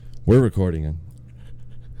We're recording it.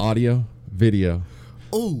 Audio, video.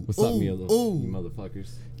 Oh, What's up, you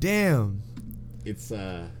motherfuckers? Damn. It's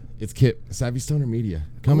Kip, Savvy Stoner Media,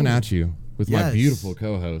 coming at you with my beautiful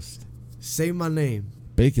co-host. Say my name.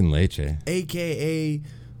 Bacon Leche. AKA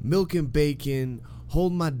Milk and Bacon.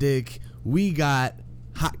 Hold my dick. We got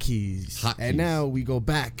hotkeys. And now we go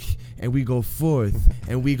back and we go forth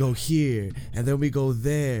and we go here and then we go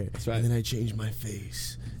there. That's right. And then I change my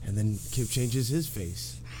face. And then Kip changes his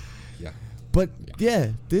face. Yeah. But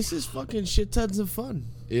yeah, this is fucking shit tons of fun.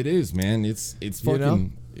 It is, man. It's fucking, You know?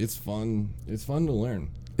 it's fun. It's fun to learn.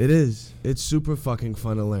 It is. It's super fucking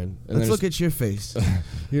fun to learn. And Let's look at your face.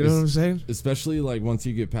 You know what I'm saying? Especially like once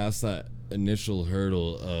you get past that initial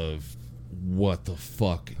hurdle of what the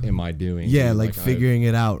fuck am I doing? Yeah, dude? like figuring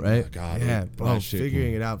it out, right? Oh God, yeah, that bro, shit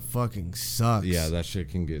figuring it out fucking sucks. Yeah, that shit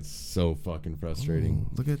can get so fucking frustrating.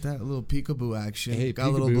 Ooh, look at that little peekaboo action. Hey, got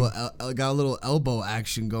a little elbow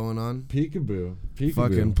action going on. Peekaboo.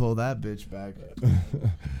 Fucking pull that bitch back.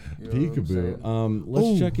 You know Peekaboo.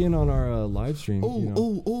 Let's check in on our live stream.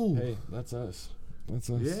 Oh. Hey, that's us. That's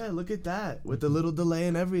us. Yeah, look at that with the little delay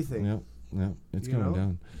and everything. Yep. It's You going know?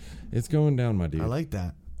 down. It's going down, my dude. I like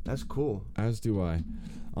that. That's cool. As do I.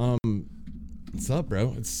 What's up,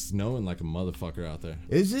 bro? It's snowing like a motherfucker out there.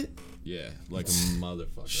 Is it? Yeah, like a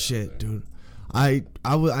motherfucker. Shit, out there. dude.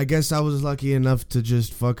 I guess I was lucky enough to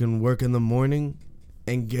just fucking work in the morning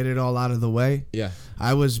and get it all out of the way. Yeah.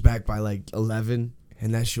 I was back by like 11,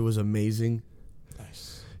 and that shit was amazing.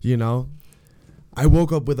 Nice. You know? I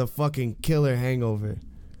woke up with a fucking killer hangover.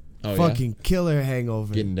 Killer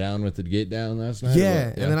hangover. Getting down with the get down last night? Yeah,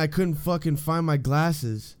 and then I couldn't fucking find my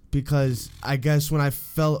glasses because I guess when I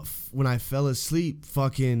fell asleep,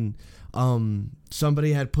 fucking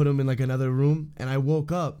somebody had put them in like another room, and I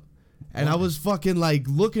woke up and I was fucking like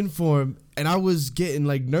looking for them, and I was getting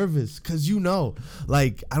like nervous because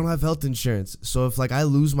like I don't have health insurance, so if like I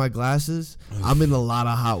lose my glasses, I'm in a lot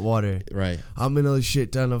of hot water. Right. I'm in a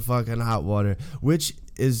shit ton of fucking hot water, which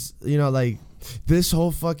is like. This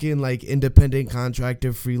whole fucking like independent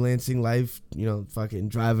contractor freelancing life, fucking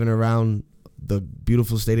driving around the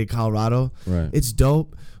beautiful state of Colorado. Right. It's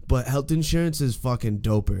dope, but health insurance is fucking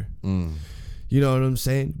doper. Mm. You know what I'm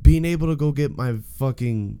saying? Being able to go get my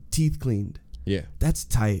fucking teeth cleaned. Yeah. That's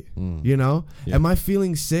tight. Mm. You know? Yeah. Am I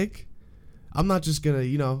feeling sick? I'm not just gonna,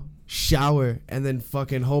 shower and then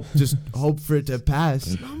fucking hope for it to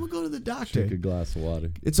pass. I'm gonna go to the doctor. Take a glass of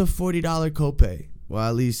water. It's a $40 copay. Well,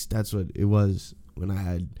 at least that's what it was when I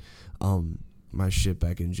had my shit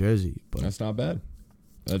back in Jersey. But that's not bad.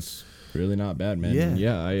 That's really not bad, man.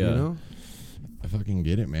 Yeah. I fucking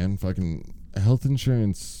get it, man. Fucking health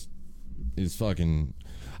insurance is fucking,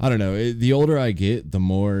 I don't know. The older I get, the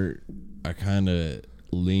more I kind of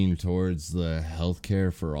lean towards the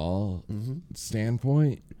healthcare for all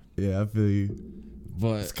standpoint. Yeah, I feel you.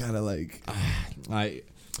 But it's kind of like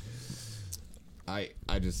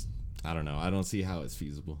I don't know. I don't see how it's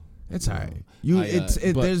feasible. It's all right.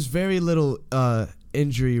 There's very little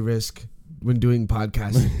injury risk when doing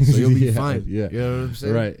podcasting, so you'll be fine. Yeah. You know what I'm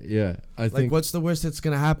saying? Right, yeah. I think what's the worst that's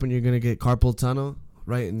going to happen? You're going to get carpal tunnel,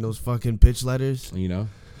 right, in those fucking pitch letters.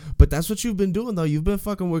 But that's what you've been doing, though. You've been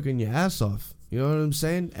fucking working your ass off. You know what I'm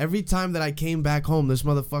saying? Every time that I came back home, this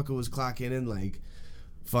motherfucker was clocking in like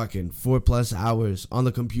fucking 4+ hours on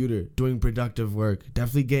the computer doing productive work.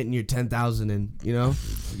 Definitely getting your 10,000 in,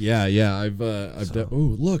 Yeah. I've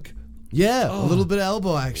look. Yeah, a little bit of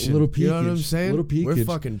elbow action. A little peekage. You know what I'm saying? Little peekage. We're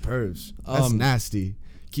fucking pervs. That's nasty.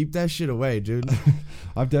 Keep that shit away, dude.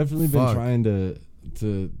 I've definitely been trying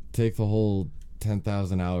to take the whole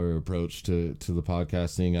 10,000 hour approach to the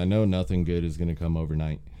podcasting. I know nothing good is going to come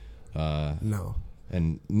overnight. No.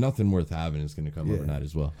 And nothing worth having is going to come overnight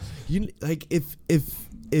as well. Like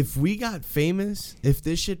if we got famous, if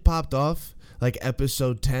this shit popped off like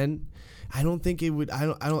episode 10, I don't think it would.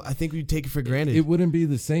 I think we'd take it for granted. It wouldn't be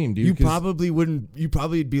the same, dude. You probably wouldn't. You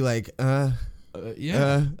probably would be like,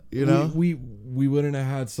 yeah. We wouldn't have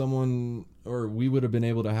had someone, or we would have been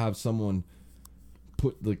able to have someone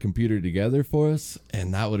put the computer together for us,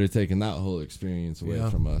 and that would have taken that whole experience away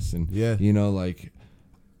from us. And like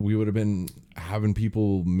we would have been having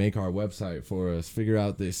people make our website for us, figure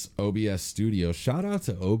out this OBS studio. Shout out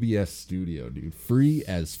to OBS Studio, dude. Free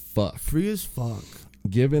as fuck.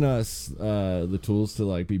 Giving us the tools to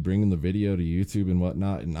like be bringing the video to YouTube and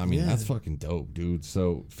whatnot. And I mean, that's fucking dope, dude.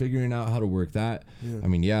 So figuring out how to work that. I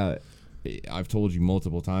mean, I've told you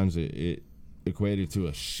multiple times it equated to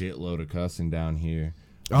a shitload of cussing down here.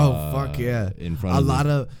 Oh, fuck yeah. In front a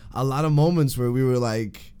lot of moments where we were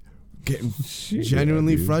like getting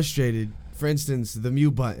genuinely frustrated. For instance, the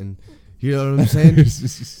mute button. You know what I'm saying?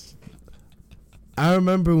 I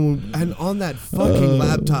remember when, and on that fucking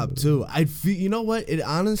laptop too. I feel, you know what? It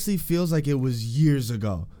honestly feels like it was years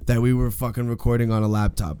ago that we were fucking recording on a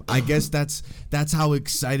laptop. I guess that's how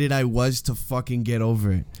excited I was to fucking get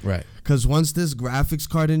over it. Right. Cause once this graphics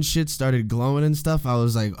card and shit started glowing and stuff, I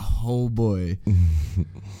was like, oh boy,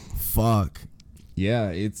 fuck. Yeah,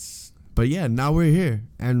 it's. But yeah, now we're here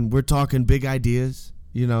and we're talking big ideas.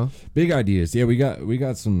 You know, big ideas. Yeah, we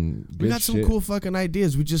got some. We got some cool fucking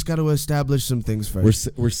ideas. We just got to establish some things first.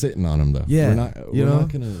 We're sitting on them though. Yeah, we're not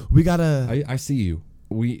gonna. We gotta. I see you.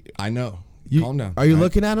 I know. Calm down. Are you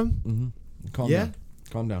looking at him? Mm-hmm.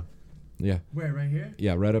 Calm down. Yeah. Where? Right here?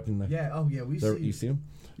 Yeah, right up in there. Yeah. Oh yeah, we see. You see him?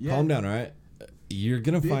 Yeah. Calm down. All right. You're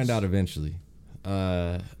gonna find out eventually.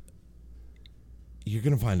 You're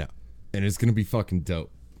gonna find out, and it's gonna be fucking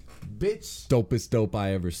dope. Bitch, dopest dope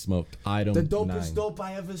I ever smoked. Item the dopest 9. dope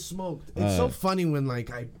I ever smoked. It's so funny when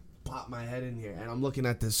like I pop my head in here and I'm looking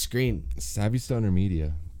at the screen. Savvy Stoner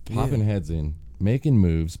Media, popping heads in, making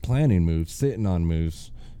moves, planning moves, sitting on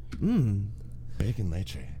moves. Bacon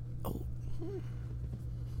leche. Oh,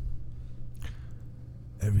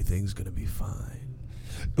 everything's gonna be fine.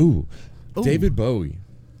 Ooh. David Bowie.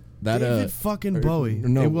 David fucking Bowie.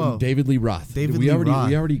 No, David Lee Roth. We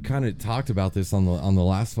already kind of talked about this on the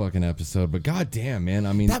last fucking episode, but goddamn, man,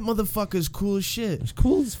 I mean, that motherfucker's cool as shit. It's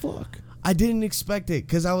cool as fuck. I didn't expect it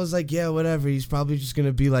because I was like, yeah, whatever. He's probably just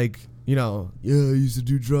gonna be like, you know, yeah, I used to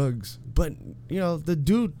do drugs, but you know, the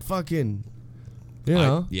dude fucking, you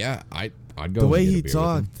know, I'd go. The way he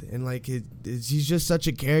talked and like he's just such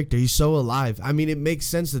a character. He's so alive. I mean, it makes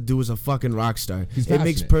sense. The dude was a fucking rock star. It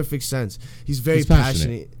makes perfect sense. He's very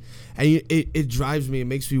passionate. And it drives me. It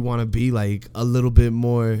makes me want to be like a little bit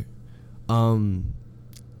more, kind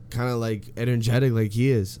of like energetic, like he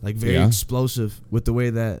is, like very explosive with the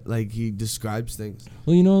way that like he describes things.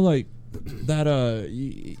 Well, you know, like that.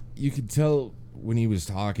 You could tell when he was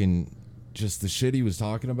talking, just the shit he was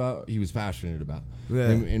talking about. He was passionate about. Yeah.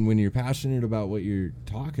 And when you're passionate about what you're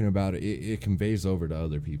talking about, it conveys over to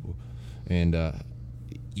other people, and.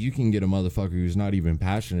 You can get a motherfucker who's not even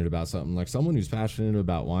passionate about something, like someone who's passionate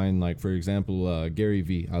about wine, like for example Gary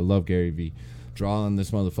V. I love Gary V. Draw on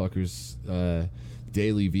this motherfucker's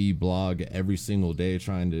daily V blog every single day,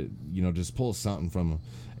 trying to just pull something from him.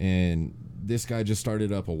 And this guy just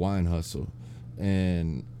started up a wine hustle,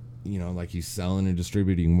 and like he's selling and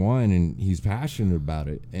distributing wine, and he's passionate about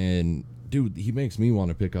it. And dude, he makes me want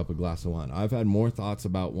to pick up a glass of wine. I've had more thoughts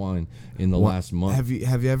about wine in the last month. Have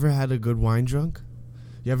you ever had a good wine drunk?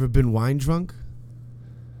 You ever been wine drunk?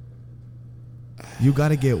 You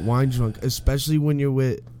gotta get wine drunk, especially when you're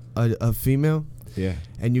with a female. Yeah.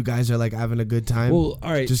 And you guys are like having a good time. Well,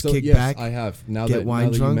 all right. Just kick back. I have. Now get that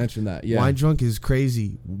wine drunk. You mentioned that. Yeah. Wine drunk is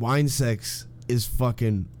crazy. Wine sex is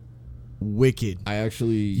fucking wicked. I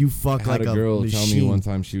actually you fuck had like a girl machine. tell me one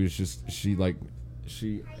time she. How are you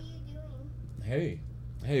doing?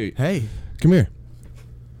 Hey. Come here.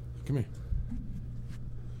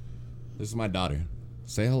 This is my daughter.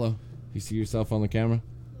 Say hello. You see yourself on the camera?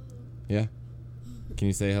 Yeah? Can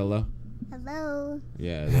you say hello? Hello.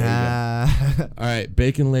 Yeah, there you go. All right,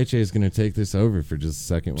 Bacon Leche is going to take this over for just a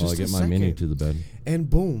second while I get my mini to the bed. And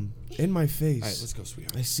boom, in my face. All right, let's go,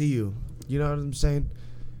 sweetheart. I see you. You know what I'm saying?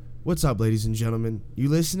 What's up, ladies and gentlemen? You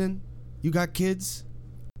listening? You got kids?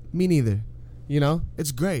 Me neither. You know?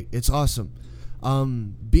 It's great. It's awesome.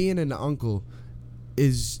 Being an uncle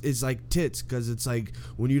is like tits, because it's like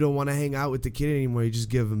when you don't want to hang out with the kid anymore, you just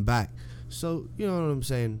give them back. So you know what I'm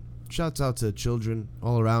saying? Shouts out to children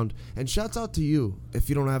all around, and shouts out to you if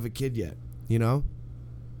you don't have a kid yet, you know.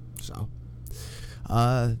 So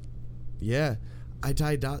yeah, I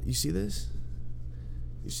tied down. You see this?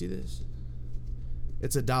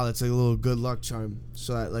 It's a doll. It's like a little good luck charm,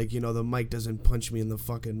 so that like the mic doesn't punch me in the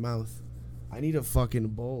fucking mouth. I need a fucking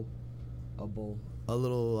bowl, a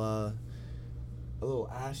little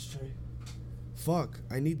ashtray. Fuck,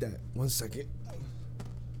 I need that. 1 second.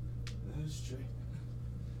 Ashtray.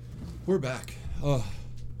 We're back. Oh,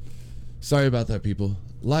 sorry about that, people.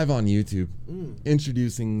 Live on YouTube,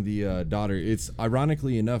 introducing the daughter. It's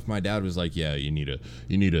ironically enough, my dad was like, "Yeah, you need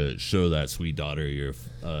to show that sweet daughter your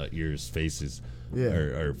faces,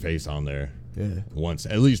 or face on there,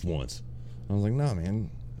 at least once." I was like, "No,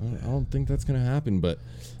 man, I don't think that's gonna happen." But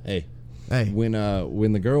hey. When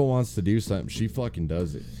the girl wants to do something, she fucking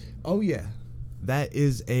does it. Oh yeah, that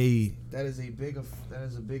is a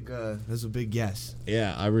big yes.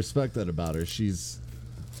 Yeah, I respect that about her. She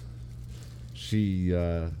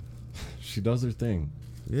does her thing.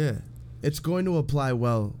 Yeah, it's going to apply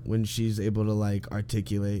well when she's able to like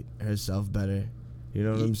articulate herself better. You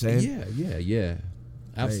know what I'm saying? Yeah.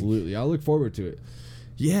 Absolutely. I look forward to it.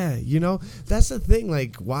 Yeah, that's the thing.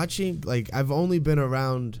 Like watching, like I've only been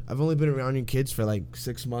around your kids for like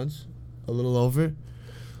 6 months, a little over,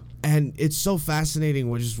 and it's so fascinating.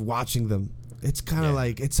 We're just watching them. It's kind of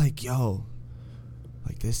like yo,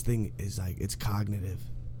 like this thing is like it's cognitive.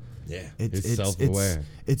 Yeah, it's self-aware.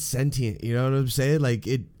 It's sentient. You know what I'm saying? Like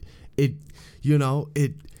it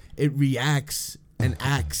reacts and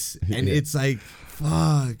acts, and it's like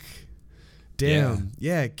fuck. Damn.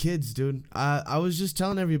 Yeah, kids, dude. I was just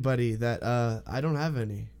telling everybody that I don't have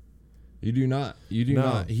any. You do not.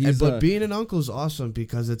 Not. But being an uncle is awesome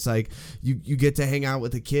because it's like you get to hang out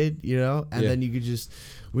with a kid, and then you could just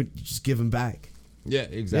give him back. Yeah,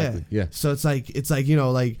 exactly. Yeah. So it's like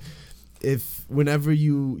like if whenever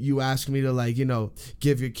you ask me to like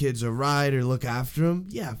give your kids a ride or look after them,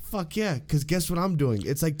 yeah, fuck yeah, because guess what I'm doing?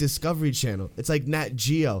 It's like Discovery Channel. It's like Nat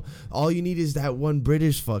Geo. All you need is that one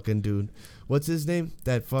British fucking dude. What's his name?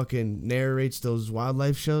 That fucking narrates those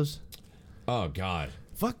wildlife shows. Oh God.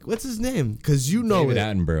 Fuck, what's his name? Because David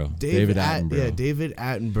Attenborough. David Attenborough. Yeah, David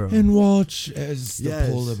Attenborough. And watch as the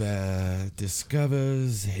polar bear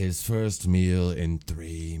discovers his first meal in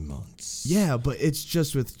 3 months. Yeah, but it's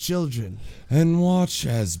just with children. And watch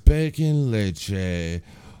as Bacon Leche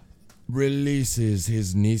releases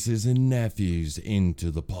his nieces and nephews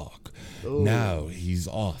into the park. Ooh. Now he's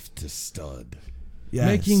off to stud. Yes.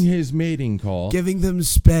 Making his mating call. Giving them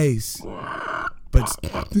space. But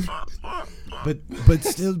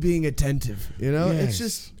still being attentive,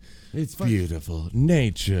 Yes. It's beautiful.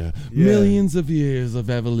 Nature. Yeah. Millions of years of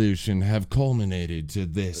evolution have culminated to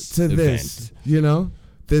this event.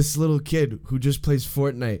 This little kid who just plays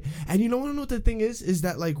Fortnite. And you know what the thing is? Is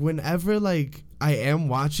that like whenever like I am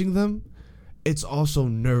watching them, it's also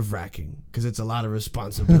nerve-wracking because it's a lot of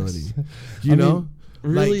responsibility.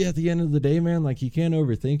 Really, like, at the end of the day, man, like you can't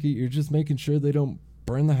overthink it. You're just making sure they don't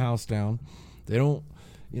burn the house down. They don't,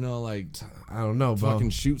 I don't know, fucking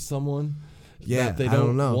shoot someone. Yeah, that they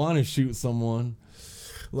don't want to shoot someone.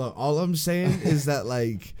 Look, all I'm saying is that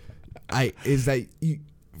I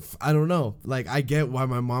don't know. Like I get why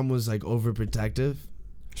my mom was like overprotective.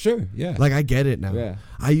 Sure, yeah. Like I get it now. Yeah.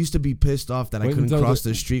 I used to be pissed off that I couldn't cross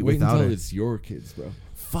the street without her. It's your kids, bro.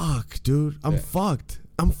 Fuck, dude. I'm fucked.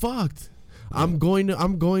 Yeah. I'm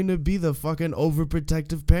going to be the fucking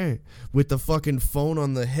overprotective parent with the fucking phone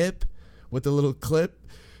on the hip, with the little clip,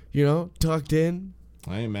 tucked in.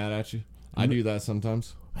 I ain't mad at you. I do that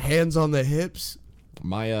sometimes. Hands on the hips.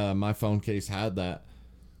 My phone case had that,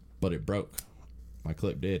 but it broke. My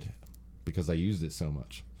clip did because I used it so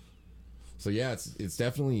much. So yeah, it's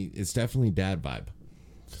definitely dad vibe.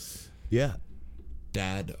 Yeah.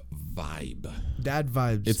 Dad vibe. Dad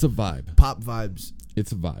vibes. It's a vibe. Pop vibes.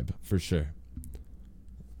 It's a vibe for sure.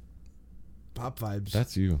 Pop vibes.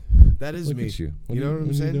 That's you. That is Look me. At you. You know what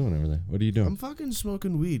I'm saying? What are you doing over there? What are you doing? I'm fucking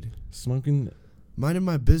smoking weed. Smoking. Minding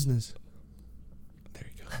my business. There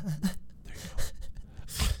you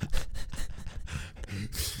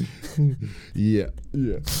go. Yeah.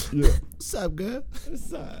 What's up, girl?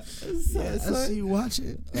 What's up? I see you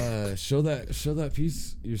watching. Show that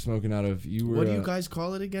piece you're smoking out of. What do you guys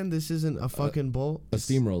call it again? This isn't a fucking bowl. A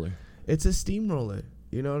steamroller. It's a steamroller.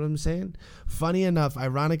 You know what I'm saying? Funny enough,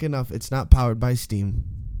 ironic enough, it's not powered by steam.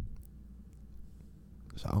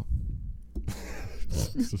 So.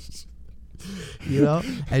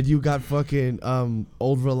 And you got fucking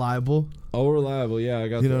old reliable. Old reliable, yeah. I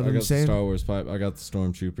got the Star Wars pipe. I got the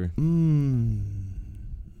Stormtrooper.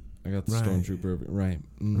 I got the Stormtrooper. Right.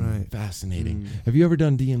 Right. Fascinating. Have you ever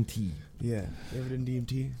done DMT? Yeah. You ever done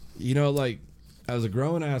DMT? Like, as a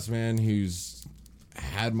grown ass man who's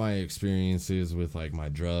had my experiences with like my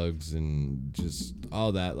drugs and just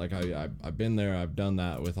all that, like I've been there, I've done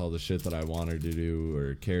that with all the shit that I wanted to do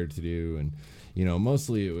or cared to do, and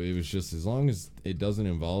mostly it was just as long as it doesn't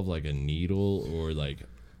involve like a needle or like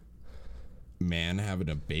man having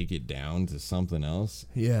to bake it down to something else.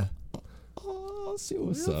 Yeah. I'll see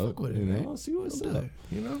what's up. I'll see what's up.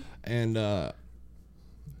 And I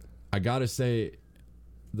gotta say,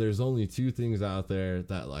 there's only two things out there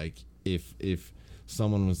that like if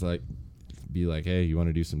someone was like, be like, hey, you want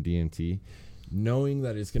to do some DMT, knowing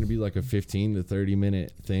that it's gonna be like a 15 to 30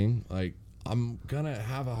 minute thing, like I'm gonna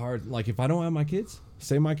have a hard, like if I don't have my kids,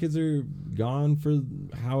 say my kids are gone for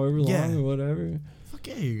however long or whatever. Fuck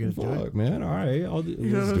yeah, you're gonna do it, man. All right, let's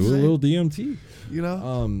do a little DMT.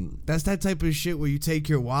 That's that type of shit where you take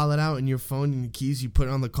your wallet out and your phone and your keys, you put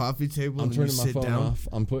it on the coffee table, and turning you my sit phone down. off.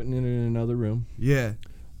 I'm putting it in another room. Yeah,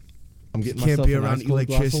 I'm getting myself a nice cold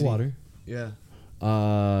glass of water. Yeah.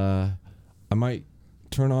 I might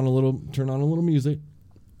turn on a little music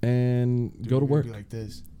and go to work. You're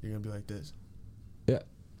gonna be like this. Yeah.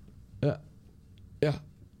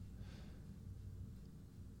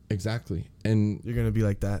 Exactly. And you're gonna be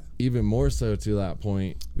like that. Even more so to that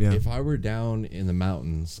point, if I were down in the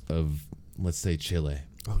mountains of, let's say, Chile.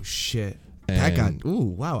 Oh shit. That got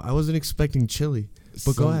wow, I wasn't expecting Chile.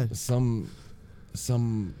 But go ahead. Some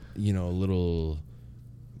little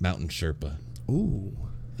mountain Sherpa. Ooh.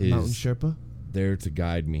 Mountain Sherpa? There to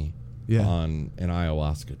guide me on an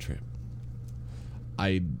ayahuasca trip.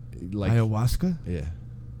 Ayahuasca? Yeah.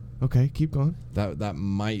 Okay, keep going. That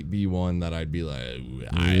might be one that I'd be like,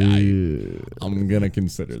 I'm gonna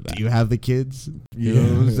consider that. Do you have the kids? You know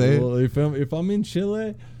what I'm saying? Well, if I'm in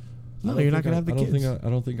Chile, no, you're not gonna have the kids. I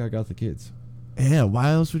don't think I got the kids. Yeah,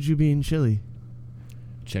 why else would you be in Chile?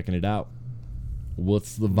 Checking it out.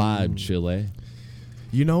 What's the vibe, Chile?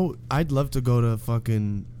 You know, I'd love to go to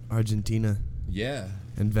fucking Argentina. Yeah.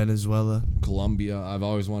 And Venezuela. Colombia. I've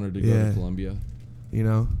always wanted to go to Colombia. You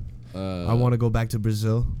know? I want to go back to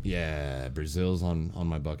Brazil. Yeah, Brazil's on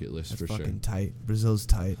my bucket list. That's for sure. Fucking tight. Brazil's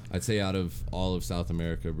tight. I'd say out of all of South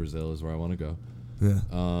America, Brazil is where I want to go. Yeah.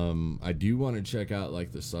 I do want to check out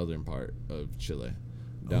like the southern part of Chile,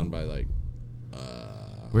 down by like.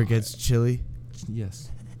 Where it gets chilly. Yes.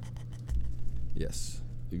 Yes.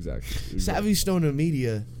 Exactly. Savvy Stoner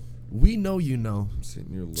Media, we know you know.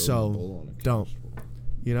 So don't.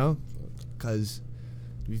 You know, because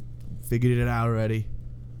we figured it out already.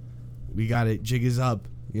 We got it. Jig is up,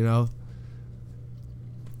 you know?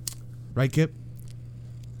 Right, Kip?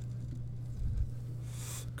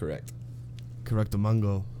 Correct.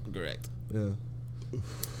 Correctamungo. Correct.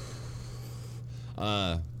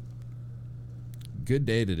 Yeah. Good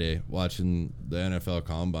day today watching the NFL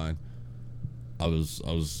Combine. I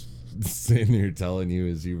was sitting here telling you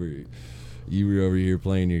as you were over here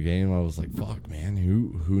playing your game. I was like, fuck, man,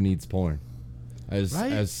 who needs porn?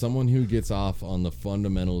 As someone who gets off on the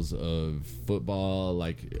fundamentals of football,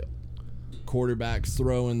 like quarterbacks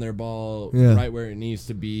throwing their ball right where it needs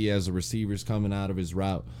to be as a receiver's coming out of his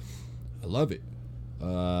route, I love it.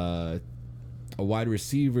 A wide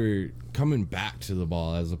receiver coming back to the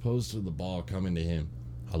ball as opposed to the ball coming to him,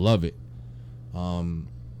 I love it.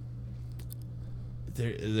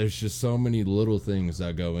 There's just so many little things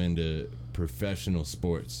that go into professional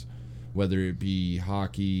sports, whether it be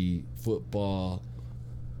hockey, football,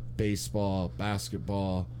 baseball,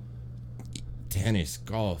 basketball, tennis,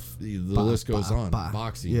 golf, the list goes on.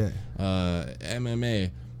 Boxing,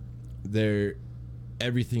 MMA.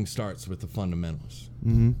 Everything starts with the fundamentals.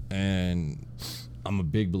 And I'm a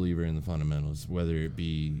big believer in the fundamentals, whether it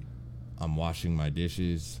be I'm washing my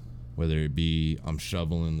dishes, whether it be I'm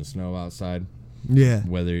shoveling the snow outside. Yeah.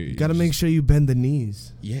 Whether you got to make sure you bend the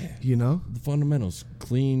knees. Yeah. You know? The fundamentals.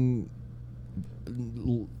 Clean,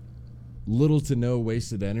 little to no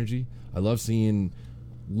wasted energy. I love seeing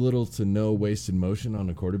little to no wasted motion on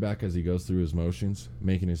a quarterback as he goes through his motions,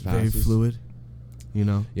 making his passes. Very fluid. You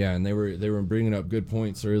know? Yeah, and they were bringing up good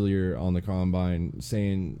points earlier on the Combine,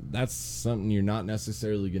 saying that's something you're not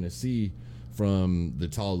necessarily going to see from the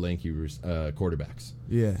tall, lanky quarterbacks.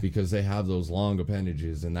 Yeah. Because they have those long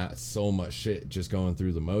appendages, and that's so much shit just going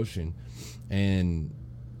through the motion. And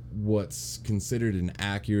what's considered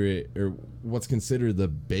what's considered the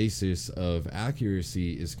basis of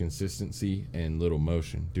accuracy is consistency and little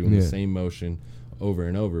motion. Doing the same motion over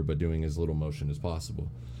and over, but doing as little motion as possible.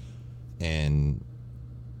 And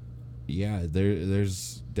yeah,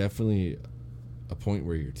 there's definitely a point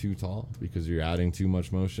where you're too tall because you're adding too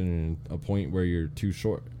much motion, and a point where you're too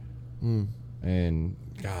short. And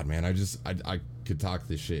God, man, I could talk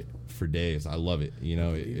this shit for days. I love it. You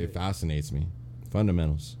know, it fascinates me.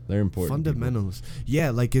 Fundamentals, they're important. Fundamentals, yeah.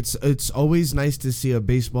 Like it's always nice to see a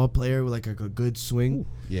baseball player with like a good swing.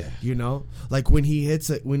 Yeah, you know, like when he hits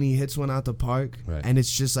one out the park, and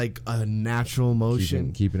it's just like a natural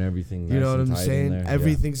motion, keeping everything. Nice, you know what I'm tight saying?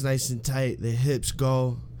 Everything's nice and tight. The hips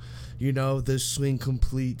go. You know, the swing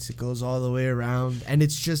completes. It goes all the way around, and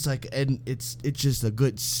it's just like, and it's just a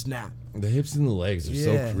good snap. The hips and the legs are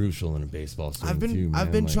so crucial in a baseball swing.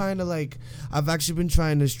 I've been trying to I've actually been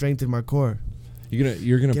trying to strengthen my core.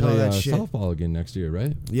 You're gonna play softball again next year,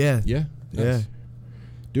 right? Yeah. Yeah. Nice. Yeah.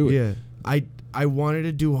 Do it. Yeah. I wanted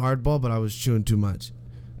to do hardball, but I was chewing too much.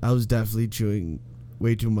 I was definitely chewing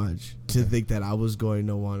way too much to think that I was going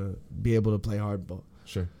to want to be able to play hardball.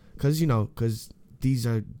 Sure. Because these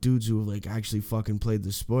are dudes who like actually fucking played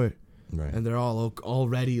the sport, right? And they're all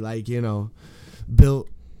already built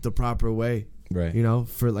the proper way, right? You know,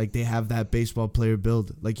 for like they have that baseball player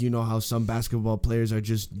build. Like you know how some basketball players are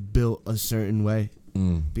just built a certain way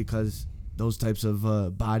because those types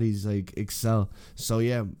of bodies like excel. So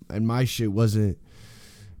yeah, and my shit wasn't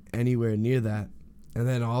anywhere near that. And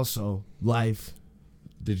then also life.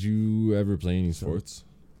 Did you ever play any sports?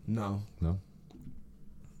 No.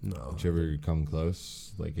 No. Did you ever come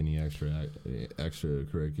close? Like any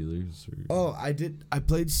extracurriculars? Or? Oh, I did. I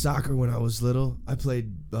played soccer when I was little. I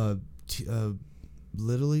played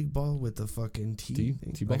Little League ball with the fucking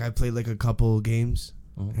T-ball? Like I played like a couple games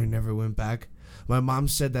and never went back. My mom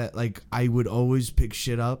said that like I would always pick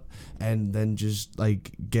shit up and then just like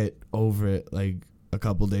get over it like a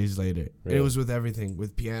couple days later. Really? It was with everything,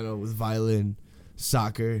 with piano, with violin,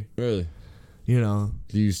 soccer. Really? You know.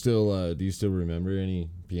 Do you still remember any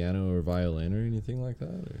piano or violin or anything like that?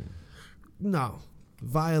 Or? No.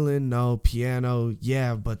 Violin, no. Piano,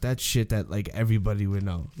 yeah, but that's shit that like everybody would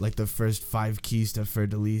know. Like the first 5 keys to Fleur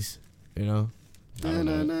de Lis, you know? I don't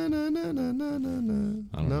know.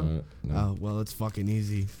 No? Oh, well, it's fucking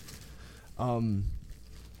easy.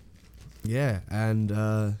 Yeah, and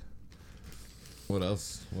what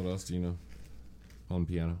else? What else do you know on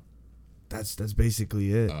piano? That's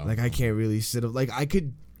basically it. Like I can't really sit up. Like I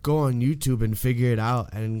could go on YouTube and figure it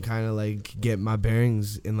out and kind of like get my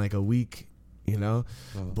bearings in like a week, you know.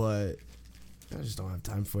 But I just don't have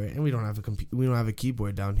time for it, and we don't have a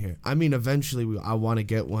keyboard down here. I mean, eventually I want to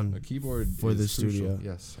get one. A keyboard for the crucial. studio.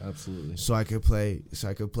 Yes, absolutely. So I could play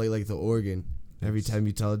like the organ. Every time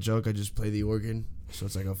you tell a joke, I just play the organ. So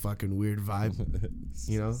it's like a fucking weird vibe,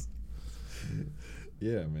 you know.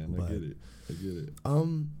 Yeah, man, I get it.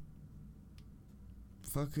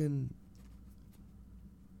 Fucking.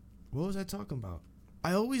 What was I talking about?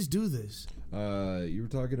 I always do this. You were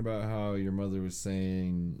talking about how your mother was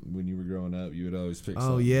saying when you were growing up, you would always pick.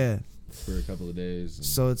 Oh yeah. For a couple of days.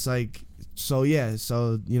 So it's like, so you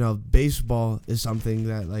know, baseball is something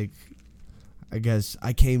that like, I guess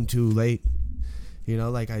I came to late. You know,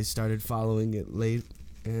 like I started following it late,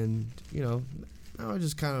 and you know, now I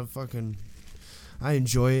just kind of fucking. I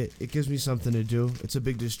enjoy it. It gives me something to do. It's a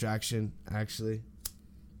big distraction, actually.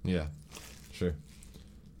 Yeah, sure.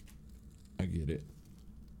 I get it.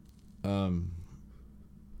 I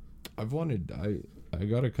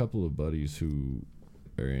got a couple of buddies who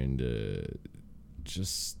are into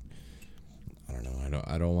just, I don't know,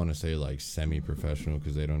 I don't want to say like semi-professional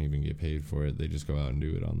because they don't even get paid for it. They just go out and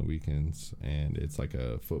do it on the weekends, and it's like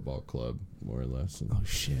a football club more or less. And, oh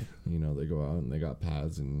shit! You know, they go out and they got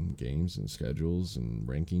pads and games and schedules and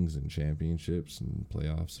rankings and championships and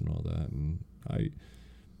playoffs and all that. And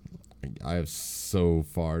I have so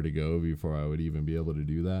far to go before I would even be able to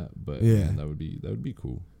do that. But yeah, man, that would be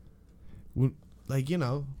cool. Like, you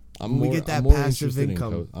know, we get that passive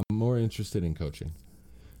income. I'm more interested in coaching.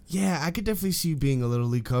 Yeah, I could definitely see you being a Little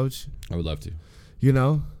League coach. I would love to. You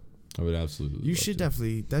know? I would absolutely. You should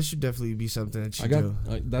definitely. That should definitely be something that you do.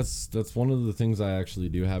 That's one of the things I actually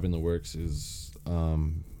do have in the works is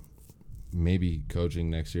maybe coaching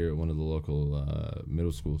next year at one of the local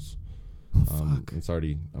middle schools.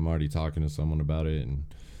 I'm already talking to someone about it, and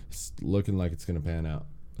it's looking like it's gonna pan out.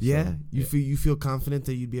 Yeah, so, you feel confident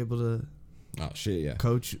that you'd be able to. Oh shit! Yeah.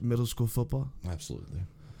 Coach middle school football. Absolutely.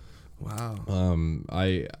 Wow.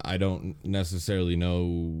 I don't necessarily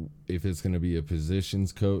know if it's gonna be a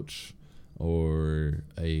positions coach or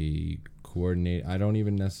a coordinator. I don't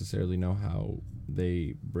even necessarily know how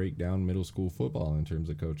they break down middle school football in terms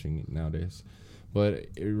of coaching nowadays. But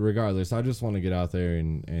regardless, I just want to get out there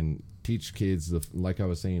and teach kids, like I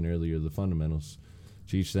was saying earlier, the fundamentals.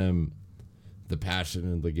 Teach them the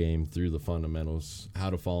passion of the game through the fundamentals, how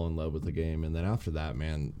to fall in love with the game. And then after that,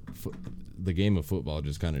 man, the game of football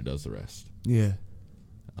just kind of does the rest. Yeah.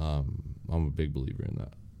 I'm a big believer in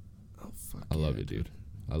that. Oh, fuck I love it, dude.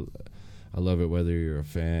 I love it whether you're a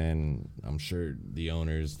fan. I'm sure the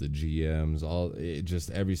owners, the GMs,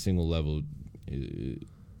 just every single level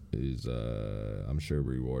is I'm sure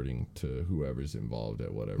rewarding to whoever's involved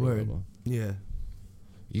at whatever level. Yeah.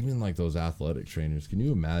 Even like those athletic trainers. Can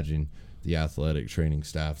you imagine the athletic training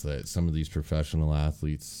staff that some of these professional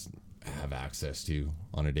athletes have access to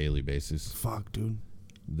on a daily basis? Fuck, dude.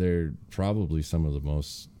 They're probably some of the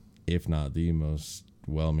most, if not the most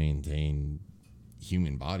well-maintained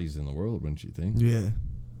human bodies in the world, wouldn't you think?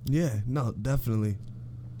 Yeah, no, definitely.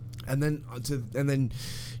 And then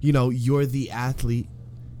you know, you're the athlete,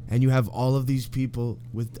 and you have all of these people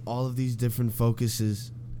with all of these different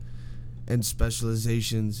focuses and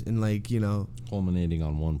specializations, and like, you know, culminating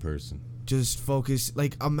on one person. Just focus.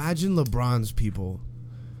 Like, imagine LeBron's people.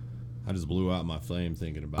 I just blew out my flame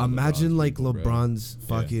thinking about. Imagine LeBron's like people, LeBron's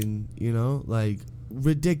fucking, you know, like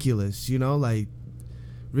ridiculous. You know, like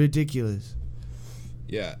ridiculous.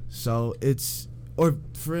 Yeah. So it's, or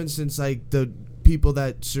for instance, like the people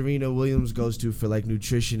that Serena Williams goes to for like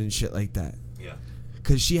nutrition and shit like that. Yeah.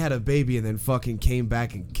 Cause she had a baby and then fucking came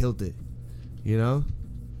back and killed it. You know.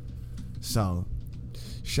 So,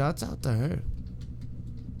 shouts out to her.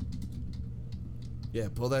 Yeah,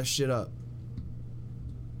 pull that shit up.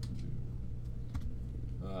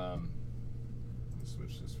 Let me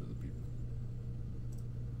switch this for the people.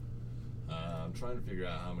 I'm trying to figure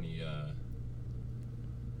out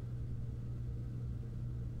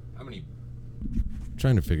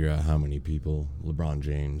how many people LeBron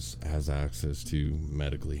James has access to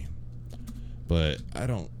medically. But I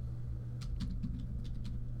don't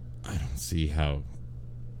see how.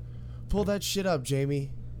 Pull that shit up,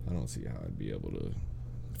 Jamie. I don't see how I'd be able to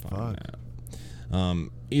find that.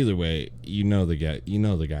 Either way,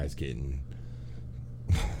 the guy's getting.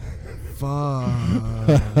 Fuck.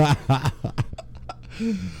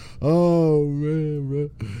 Oh man, bro.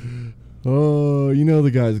 Oh,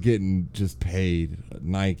 the guy's getting just paid.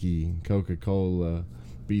 Nike, Coca-Cola,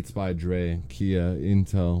 Beats by Dre, Kia,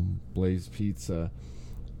 Intel, Blaze Pizza.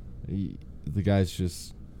 The guy's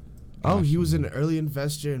just. Oh, he was an early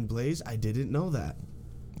investor in Blaze? I didn't know that.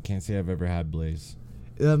 Can't say I've ever had Blaze.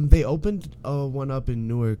 They opened one up in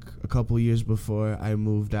Newark a couple years before I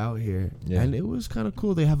moved out here. Yeah. And it was kind of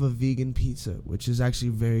cool. They have a vegan pizza, which is actually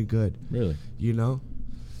very good. Really?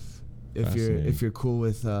 If you're cool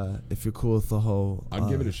with the whole I'd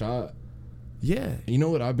give it a shot. Yeah. You know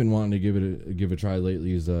what I've been wanting to give a try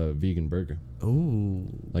lately is a vegan burger. Ooh.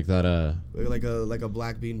 Like that like a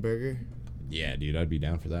black bean burger? Yeah, dude, I'd be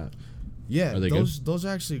down for that. Yeah, those are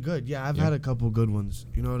actually good. Yeah, I've had a couple good ones.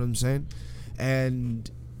 You know what I'm saying?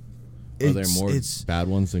 And are there more bad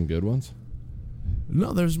ones than good ones?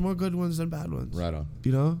 No, there's more good ones than bad ones. Right on.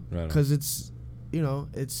 Right on. Because it's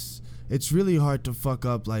really hard to fuck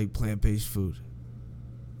up like plant-based food.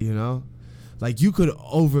 Like you could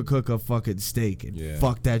overcook a fucking steak and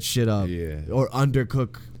fuck that shit up. Yeah. Or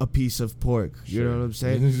undercook a piece of pork. You know what I'm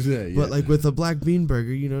saying? Yeah. But like with a black bean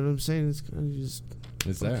burger, you know what I'm saying? It's kind of just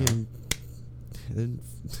it's fucking, there.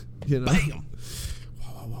 Bam.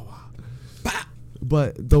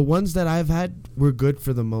 But the ones that I've had were good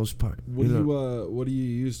for the most part. What do you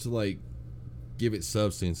use to like give it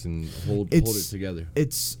substance and hold it together?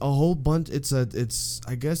 It's a whole bunch. I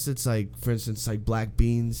guess it's like, for instance, like black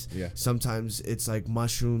beans. Yeah. Sometimes it's like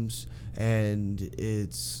mushrooms, and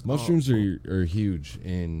it's mushrooms are huge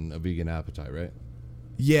in a vegan appetite, right?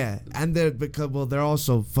 Yeah, and they're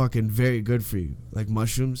also fucking very good for you. Like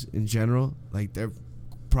mushrooms in general, like they're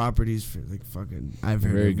properties for like fucking. I've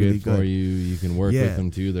heard very really good for you. You can work with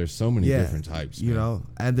them too. There's so many different types.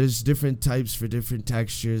 And there's different types for different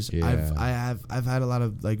textures. Yeah. I've had a lot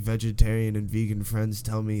of like vegetarian and vegan friends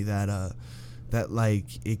tell me that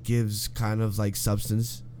like it gives kind of like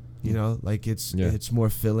substance. Like it's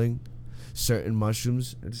more filling. Certain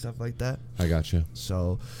mushrooms and stuff like that. I gotcha.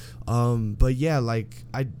 So, but yeah, like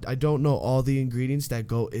I don't know all the ingredients that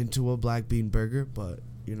go into a black bean burger, but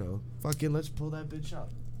fucking let's pull that bitch up.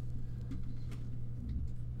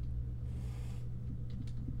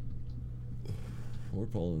 We're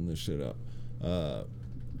pulling this shit up,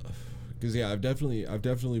 because I've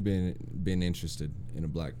definitely been interested in a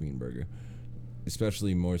black bean burger,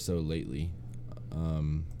 especially more so lately.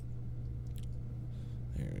 There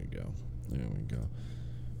we go.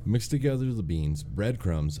 Mix together the beans,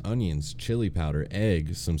 breadcrumbs, onions, chili powder,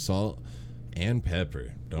 egg, some salt, and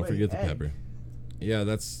pepper. Don't forget the pepper. Yeah,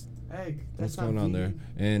 that's egg. What's going on there?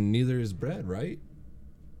 And neither is bread, right?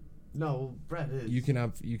 No, bread is. You can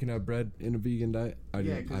have bread in a vegan diet. I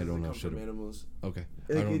don't know shit about animals. Okay,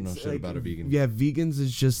 I don't know shit about a vegan. Yeah, vegans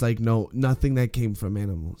is just like nothing that came from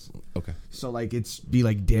animals. Okay. So like it's be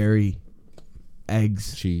like dairy,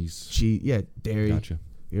 eggs, cheese. Yeah, dairy. Gotcha.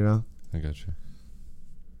 I gotcha.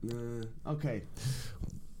 Okay.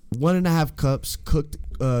 1.5 cups cooked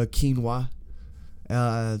quinoa.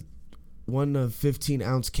 1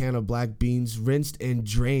 15-ounce can of black beans, rinsed and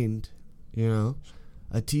drained.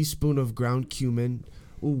 A teaspoon of ground cumin.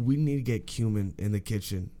 Ooh, we need to get cumin in the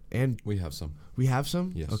kitchen. And we have some. We have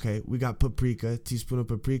some? Yes. Okay. We got paprika, teaspoon of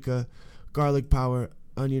paprika, garlic powder,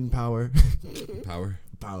 onion powder. Power.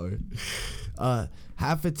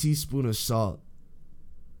 Half a teaspoon of salt.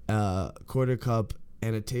 1/4 cup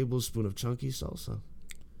and a tablespoon of chunky salsa.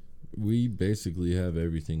 We basically have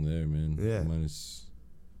everything there, man. Yeah. Minus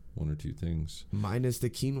 1 or 2 things. Minus the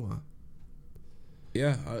quinoa.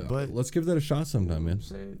 Yeah, but let's give that a shot sometime, man.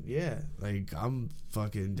 Yeah, like I'm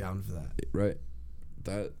fucking down for that. Right.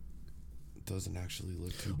 That doesn't actually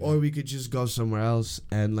look too bad. Or we could just go somewhere else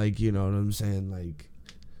and like, you know what I'm saying, like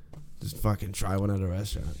just fucking try one at a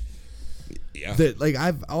restaurant. Yeah.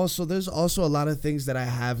 There's also a lot of things that I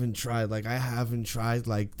haven't tried. Like I haven't tried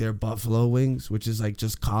like their buffalo wings, which is like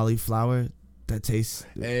just cauliflower that tastes.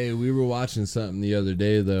 Hey, we were watching something the other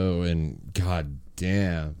day though, and god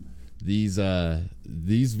damn, these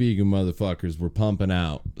vegan motherfuckers were pumping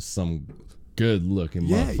out some good looking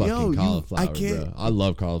motherfucking cauliflower, can't, bro. I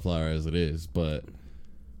love cauliflower as it is, but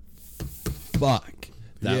fuck,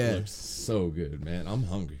 that looks so good, man. I'm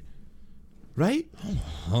hungry. Right? I'm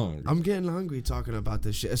hungry. I'm getting hungry talking about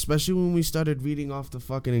this shit, especially when we started reading off the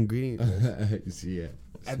fucking ingredients. Yeah.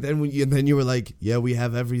 And then you were like, yeah, we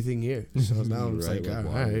have everything here. So now I'm like, all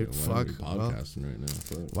right, fuck. Podcasting right now.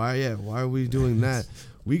 Fuck. Why are we doing that?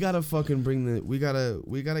 We gotta fucking we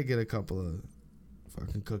gotta get a couple of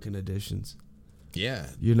fucking cooking editions. Yeah.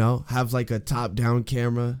 You know, have like a top down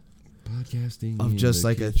camera Podcasting of just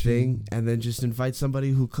like kitchen. a thing, and then just invite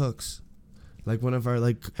somebody who cooks. Like one of our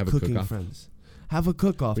like cooking friends. Have a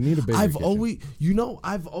cook-off. We need a bigger kitchen.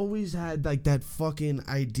 I've always had like that fucking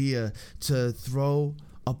idea to throw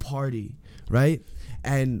a party, right?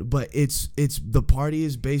 But it's the party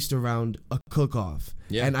is based around a cook-off.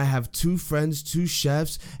 Yeah. And I have 2 friends, 2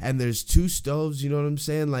 chefs, and there's 2 stoves, you know what I'm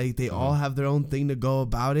saying? Like they all have their own thing to go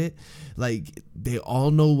about it. Like they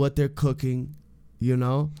all know what they're cooking, you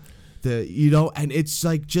know? And it's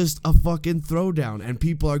like just a fucking throwdown, and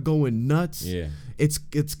people are going nuts. Yeah.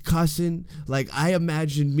 It's cussing. Like I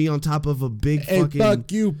imagined me on top of a big fucking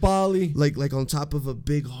fuck you, Polly. like on top of a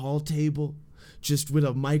big hall table, just with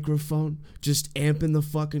a microphone, just amping the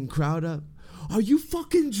fucking crowd up. Are you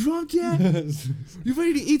fucking drunk yet? You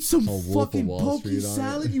ready to eat some fucking poke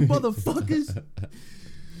salad, you motherfuckers?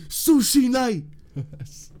 Sushi night.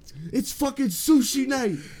 It's fucking sushi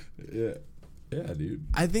night. Yeah. Yeah, dude.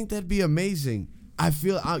 I think that'd be amazing. I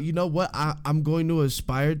feel, you know what? I'm going to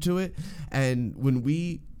aspire to it. And when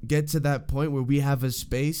we get to that point where we have a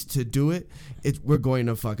space to do it, we're going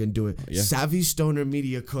to fucking do it. Yeah. Savvy Stoner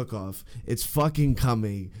Media Cook-Off. It's fucking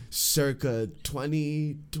coming. Circa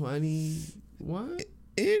 2020. What?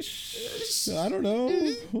 Ish. I don't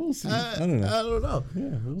know. We'll see. I don't know. I don't know.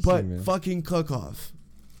 Yeah, we'll but see, man. fucking cook-off.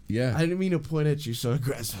 Yeah. I didn't mean to point at you so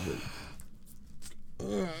aggressively.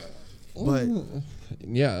 But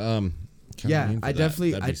yeah, I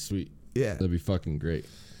definitely that'd be sweet. Yeah. That'd be fucking great.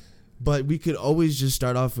 But we could always just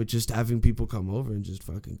start off with just having people come over and just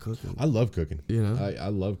fucking cooking. I love cooking. You know, I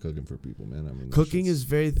love cooking for people, man. I mean, cooking is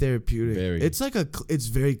very therapeutic. Very. It's like it's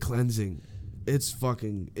very cleansing. It's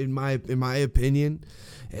fucking in my opinion,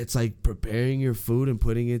 it's like preparing your food and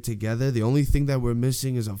putting it together. The only thing that we're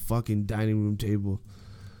missing is a fucking dining room table.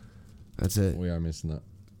 That's it. We are missing that.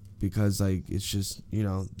 Because like it's just, you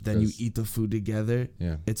know, then you eat the food together.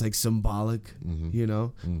 Yeah. It's like symbolic, you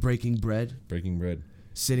know, breaking bread,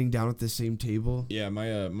 sitting down at the same table. Yeah,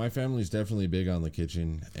 my family's definitely big on the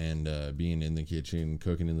kitchen and being in the kitchen,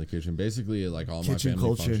 cooking in the kitchen. Basically, like all kitchen my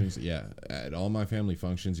family culture. functions. Yeah, at all my family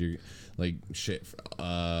functions, you're like shit.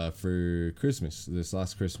 For Christmas, this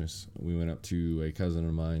last Christmas, we went up to a cousin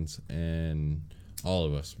of mine's, and all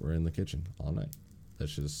of us were in the kitchen all night.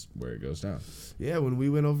 That's just where it goes down. Yeah, when we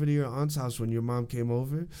went over to your aunt's house when your mom came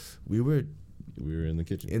over, we were in the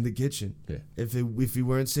kitchen. In the kitchen. Yeah. If we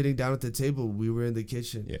weren't sitting down at the table, we were in the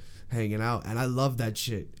kitchen. Yeah. Hanging out. And I love that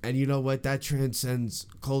shit. And you know what? That transcends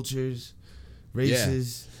cultures,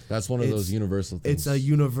 races. Yeah. That's one of those universal things. It's a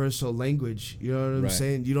universal language. You know what I'm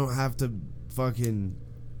saying? You don't have to fucking,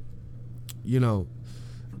 you know,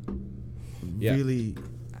 really.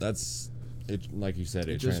 That's it. Like you said,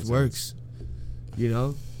 it just works. You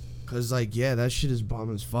know, cause like that shit is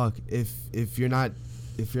bomb as fuck. If you're not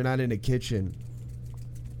in a kitchen,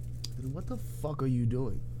 then what the fuck are you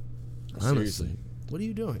doing? Honestly, seriously, what are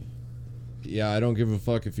you doing? Yeah, I don't give a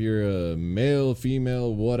fuck if you're a male,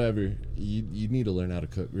 female, whatever. You need to learn how to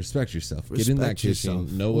cook. Respect yourself. Get in that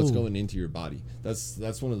kitchen. Know what's going into your body.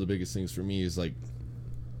 That's one of the biggest things for me. Is like,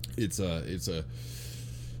 it's a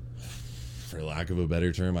for lack of a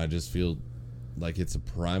better term, I just feel like it's a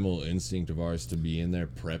primal instinct of ours to be in there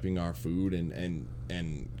prepping our food and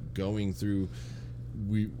going through.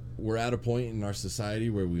 We're at a point in our society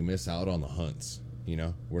where we miss out on the hunts. You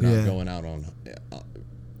know, we're not going out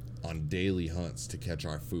on daily hunts to catch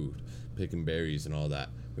our food, picking berries and all that.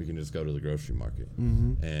 We can just go to the grocery market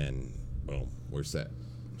and boom, we're set.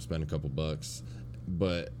 Spend a couple bucks,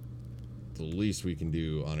 but the least we can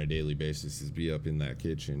do on a daily basis is be up in that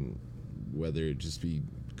kitchen, whether it just be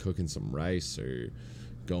cooking some rice or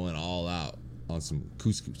going all out on some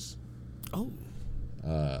couscous.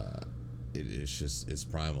 It's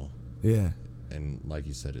primal. Yeah. And like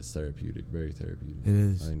you said, it's therapeutic, very therapeutic. It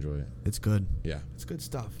is. I enjoy it. It's good. Yeah. It's good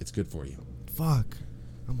stuff. It's good for you. Fuck.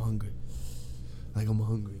 I'm hungry. Like, I'm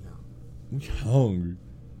hungry now. We hungry.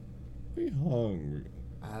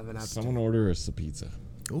 I have an appetite. Someone order us a pizza.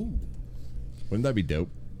 Ooh. Wouldn't that be dope?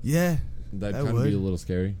 Yeah. That'd kind of be a little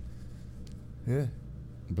scary. Yeah.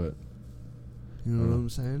 But you know what I'm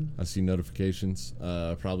saying? I see notifications.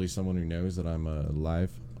 Probably someone who knows that I'm live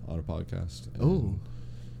on a podcast. Oh.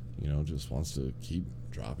 You know, just wants to keep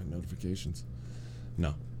dropping notifications.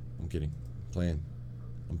 No, I'm kidding.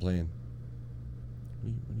 I'm playing.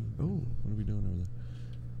 What are we doing over there?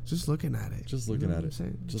 Just looking at it. Just looking at it.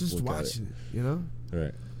 Just watching it, you know?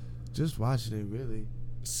 Right. Just watching it, really.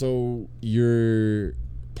 So, your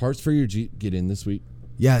parts for your Jeep get in this week.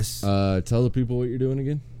 Yes. Tell the people what you're doing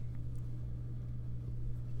again.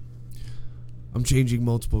 I'm changing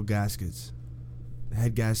multiple gaskets.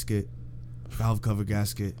 Head gasket, valve cover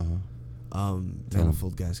gasket,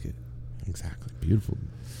 manifold gasket. Exactly. Beautiful.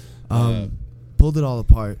 Pulled it all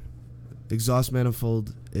apart. Exhaust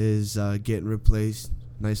manifold is getting replaced.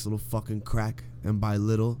 Nice little fucking crack. And by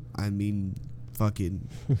little, I mean fucking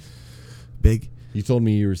big. You told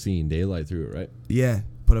me you were seeing daylight through it, right? Yeah.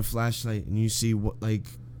 Put a flashlight and you see what, like,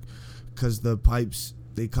 because the pipes,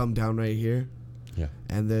 they come down right here. Yeah.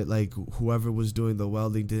 And they're like, whoever was doing the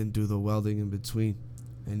welding didn't do the welding in between.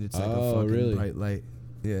 And it's like a fucking bright light.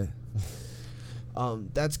 Yeah.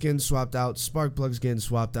 That's getting swapped out. Spark plug's getting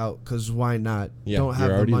swapped out because why not? Yeah, don't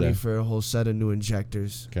have the money there. for a whole set of new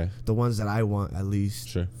injectors. Okay. The ones that I want, at least.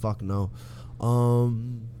 Sure. Fuck no.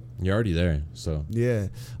 You're already there, so. Yeah.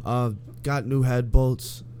 Got new head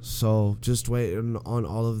bolts, so just waiting on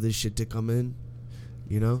all of this shit to come in,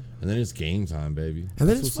 you know? And then it's game time, baby. And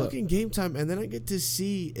then it's fucking game time, and then I get to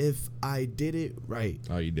see if I did it right.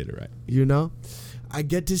 Oh, you did it right. You know? I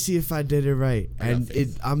get to see if I did it right. And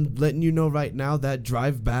I'm letting you know right now that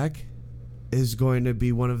drive back is going to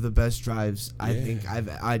be one of the best drives I think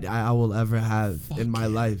I will ever have in my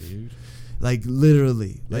life. Dude. Like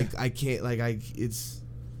literally. Yeah. Like I can't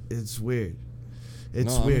it's weird.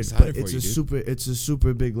 It's I'm weird, excited but it's for you, it's a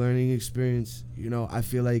super big learning experience. You know, I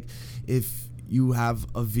feel like if you have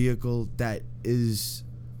a vehicle that is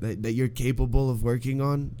that you're capable of working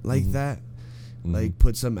on like that, like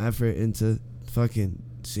put some effort into fucking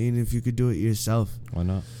seeing if you could do it yourself. Why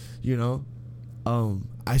not? You know?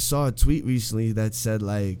 I saw a tweet recently that said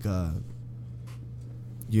like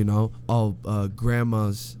you know, all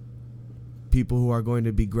grandmas, people who are going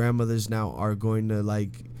to be grandmothers now are going to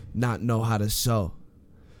like not know how to sew.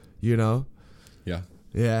 You know? Yeah.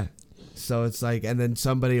 Yeah. So it's like, and then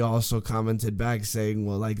somebody also commented back saying,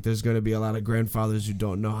 well, like, there's going to be a lot of grandfathers who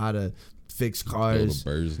don't know how to fix cars.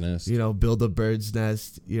 Build a bird's nest. You know, build a bird's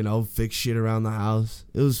nest, you know, fix shit around the house.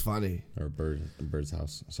 It was funny. Or a bird's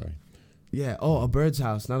house. Sorry. Yeah. Oh, a bird's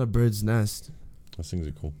house, not a bird's nest. Those things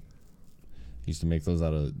are cool. Used to make those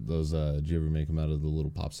out of those. Did you ever make them out of the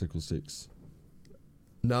little popsicle sticks?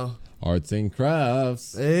 No. Arts and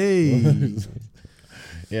crafts. Hey.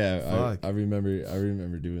 Yeah, I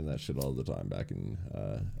remember doing that shit all the time back in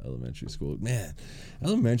elementary school. Man,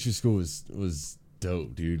 elementary school was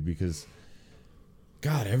dope, dude, because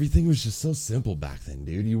God, everything was just so simple back then,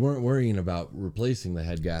 dude. You weren't worrying about replacing the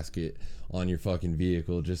head gasket on your fucking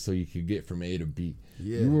vehicle just so you could get from A to B.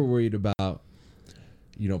 Yeah. You were worried about,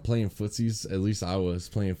 you know, playing footsies. At least I was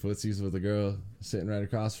playing footsies with a girl sitting right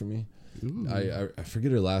across from me. I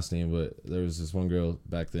forget her last name, but there was this one girl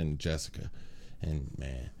back then, Jessica. And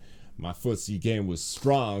man, my footsie game was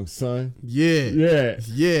strong, son. Yeah.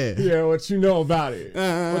 What you know about it?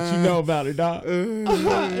 What you know about it, dog?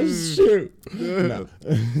 Shoot. No.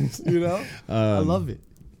 You know, I love it.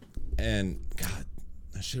 And God,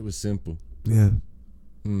 that shit was simple. Yeah.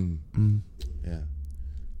 Yeah.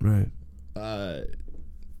 Right.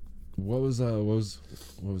 What was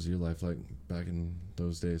your life like back in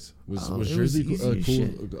those days? Was it Jersey was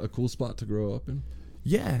a cool spot to grow up in?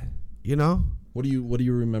 Yeah. You know. What do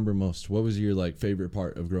you remember most? What was your like favorite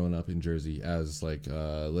part of growing up in Jersey as like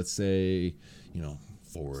let's say, you know,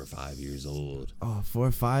 4 or 5 years old? Oh, 4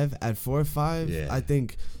 or 5? At 4 or 5, yeah. I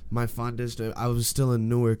think my fondest, I was still in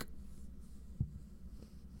Newark.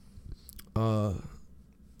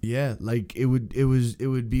 Yeah, like it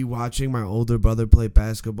would be watching my older brother play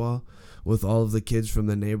basketball with all of the kids from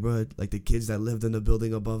the neighborhood, like the kids that lived in the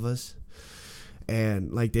building above us.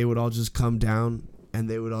 And like they would all just come down and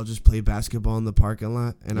they would all just play basketball in the parking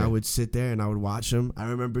lot, and I would sit there and I would watch them. I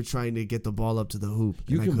remember trying to get the ball up to the hoop.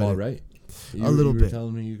 You can ball, right? A little bit.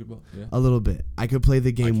 Telling me you could ball? Yeah. A little bit. I could play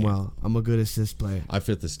the game well. I'm a good assist player. I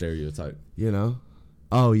fit the stereotype. You know?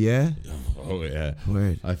 Oh, yeah? Oh, yeah.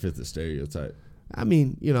 Word. I fit the stereotype. I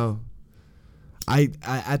mean, you know, I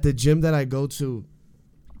at the gym that I go to,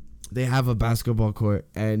 they have a basketball court,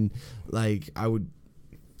 and like I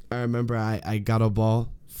remember I got a ball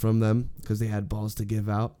from them because they had balls to give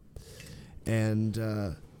out, and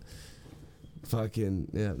fucking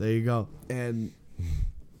yeah, there you go. And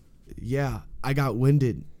yeah, I got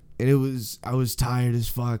winded, and I was tired as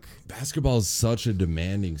fuck. Basketball is such a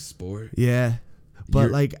demanding sport. Yeah.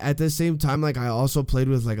 But like at the same time, like I also played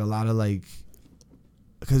with like a lot of like,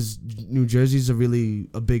 because New Jersey's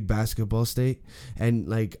a big basketball state, and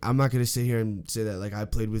like I'm not gonna sit here and say that like I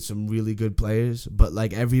played with some really good players, but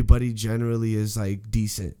like everybody generally is like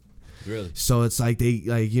decent. Really? So it's like they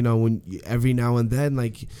like, you know, when every now and then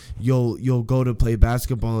like you'll go to play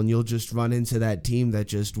basketball and you'll just run into that team that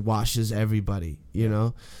just washes everybody, you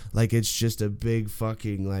know? Like it's just a big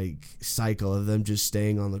fucking like cycle of them just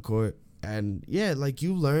staying on the court. And yeah, like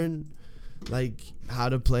you learn like how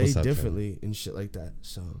to play differently and shit like that.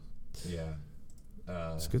 So yeah.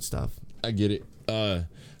 It's good stuff. I get it.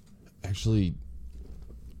 Actually,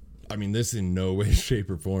 I mean, this in no way, shape,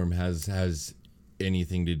 or form has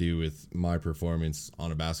anything to do with my performance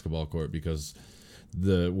on a basketball court, because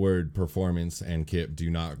the word performance and Kip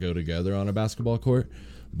do not go together on a basketball court.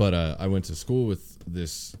 But I went to school with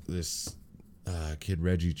this kid,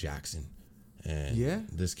 Reggie Jackson, and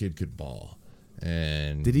this kid could ball.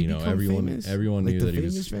 And did he become famous? Everyone like knew that he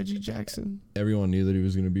was famous Reggie Jackson. Everyone knew that he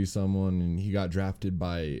was going to be someone, and he got drafted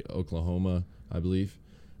by Oklahoma, I believe.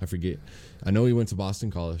 I forget. I know he went to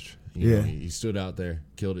Boston College. You know, he stood out there,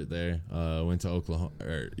 killed it there. Went to Oklahoma,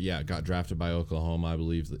 got drafted by Oklahoma, I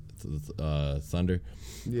believe, the Thunder.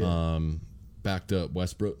 Yeah. Backed up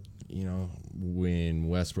Westbrook. You know, when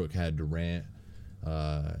Westbrook had Durant,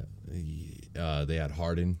 they had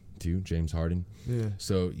Harden too, James Harden. Yeah.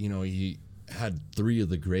 So you know, he had three of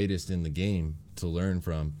the greatest in the game to learn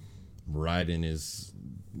from, right in his,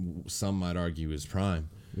 some might argue, his prime.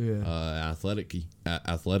 Yeah.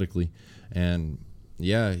 Athletically, and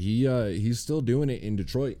yeah, he's still doing it in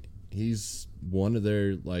Detroit. He's one of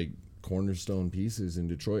their like cornerstone pieces in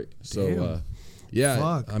Detroit. So yeah,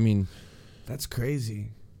 fuck. I mean, that's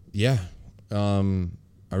crazy. Yeah. I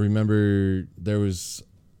remember there was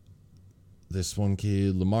this one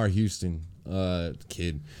kid, Lamar Houston,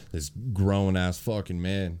 this grown ass fucking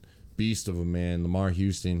man, beast of a man, Lamar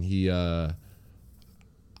Houston. He I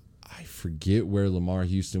forget where Lamar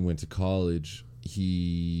Houston went to college.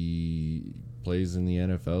 He plays in the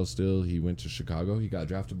NFL still. He went to Chicago. He got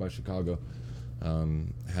drafted by Chicago.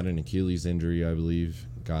 Had an Achilles injury, I believe.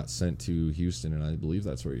 Got sent to Houston, and I believe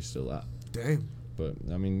that's where he's still at. Damn. But,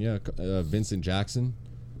 I mean, yeah, Vincent Jackson.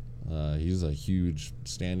 He's a huge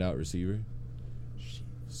standout receiver.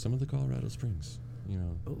 Some of the Colorado Springs, you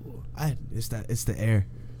know. Ooh, it's the air.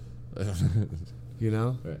 You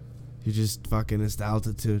know? Right. You just fucking, it's the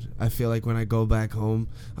altitude. I feel like when I go back home,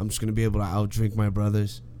 I'm just going to be able to outdrink my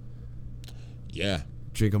brothers. Yeah.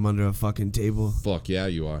 Drink them under a fucking table. Fuck yeah,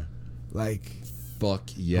 you are. Like, fuck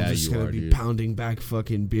yeah, I'm just you gonna are, be dude. pounding back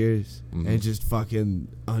fucking beers and just fucking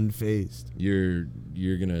unfazed. You're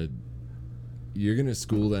gonna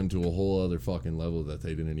school them to a whole other fucking level that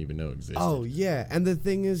they didn't even know existed. Oh yeah, and the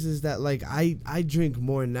thing is that like I drink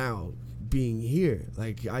more now being here.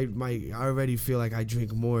 Like I already feel like I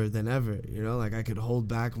drink more than ever. You know, like I could hold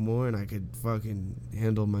back more and I could fucking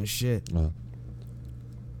handle my shit.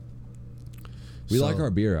 We like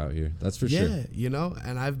our beer out here. That's for sure. Yeah, you know,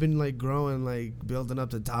 and I've been like growing, like building up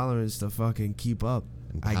the tolerance to fucking keep up.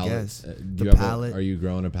 I guess the palate. Are you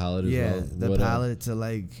growing a palate as well? Yeah, the palate to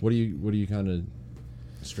like. What do you kind of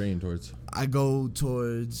strain towards? I go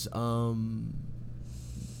towards Laughing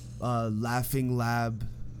Lab.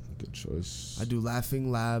 Good choice. I do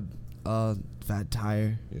Laughing Lab, Fat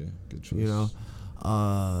Tire. Yeah, good choice. You know,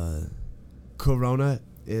 Corona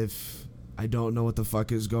if I don't know what the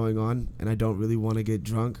fuck is going on and I don't really want to get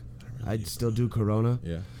drunk, I'd still do Corona.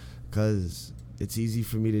 Yeah. Because it's easy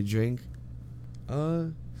for me to drink.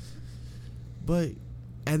 But,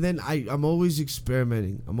 and then I'm always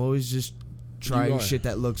experimenting. I'm always just trying shit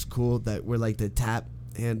that looks cool, that were like the tap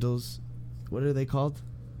handles. What are they called?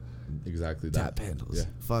 Exactly that. Tap handles. Yeah.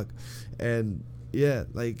 Fuck. And yeah,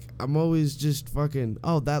 like I'm always just fucking,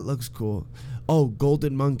 oh, that looks cool. Oh,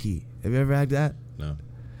 Golden Monkey. Have you ever had that? No.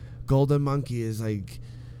 Golden Monkey is like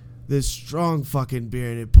this strong fucking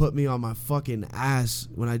beer, and it put me on my fucking ass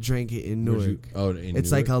when I drank it in Newark.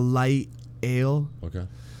 It's like a light ale. Okay.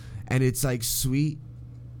 And it's like sweet,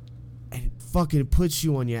 and it fucking puts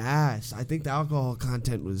you on your ass. I think the alcohol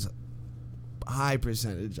content was high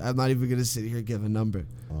percentage. I'm not even gonna sit here and give a number,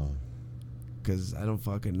 because I don't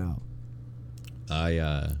fucking know.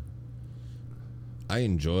 I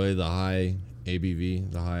enjoy the high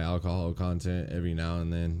ABV, the high alcohol content every now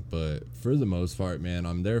and then, but for the most part, man,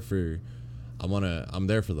 I'm there for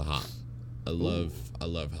the hop. I love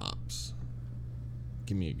hops.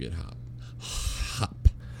 Give me a good hop.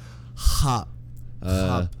 Hop.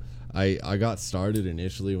 I got started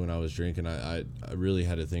initially when I was drinking. I really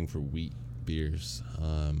had a thing for wheat beers,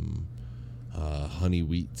 honey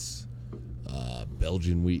wheats,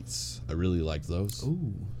 Belgian wheats. I really liked those.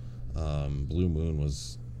 Ooh. Blue Moon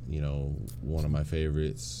was, one of my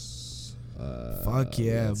favorites. Fuck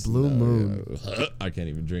yeah, Blue Moon. I can't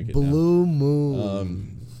even drink it Blue now.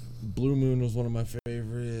 Moon. Blue Moon was one of my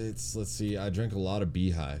favorites. Let's see. I drank a lot of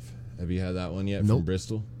Beehive. Have you had that one yet from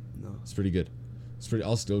Bristol? No. It's pretty good.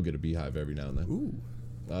 I'll still get a Beehive every now and then. Ooh.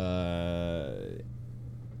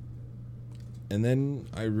 And then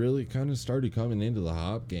I really kind of started coming into the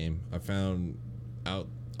hop game. I found out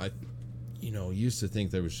used to think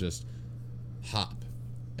there was just hop,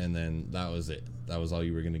 and then that was it. That was all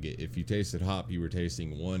you were gonna get. If you tasted hop, you were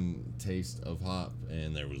tasting one taste of hop,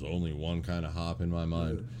 and there was only one kind of hop in my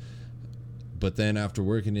mind. Yeah. But then after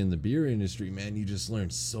working in the beer industry, man, you just learn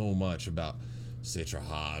so much about Citra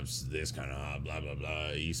hops, this kind of hop, blah blah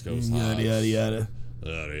blah, East Coast hops, yada yada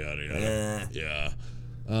yada. Yeah.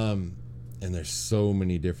 And there's so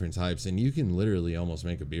many different types, and you can literally almost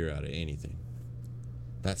make a beer out of anything.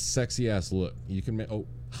 That sexy ass look, you can make. Oh,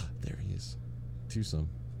 there he is. Twosome.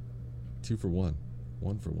 2 for 1.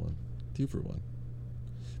 1 for 1. 2 for 1.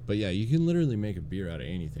 But yeah, you can literally make a beer out of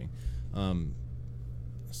anything.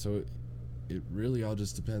 So it really all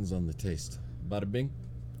just depends on the taste. Bada bing.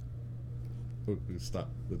 Oh, stop.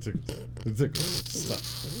 The tickle.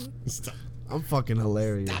 Stop. I'm fucking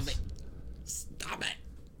hilarious. Stop it.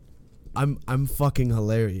 I'm fucking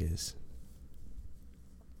hilarious.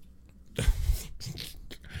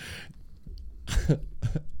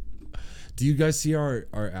 Do you guys see our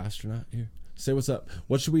astronaut here? Say what's up.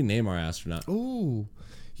 What should we name our astronaut? Ooh,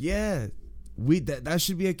 yeah. That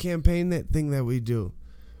should be a campaign that we do.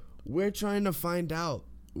 We're trying to find out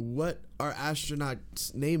what our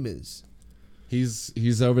astronaut's name is.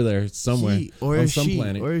 He's over there somewhere on some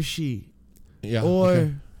planet. Or she. Yeah.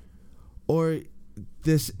 Or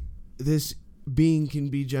this being can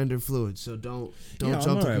be gender fluid, so don't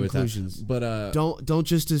jump to conclusions. But don't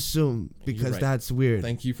just assume, because that's weird.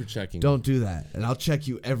 Thank you for checking. Don't do that, and I'll check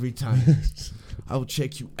you every time. I will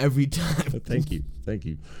check you every time. Thank you.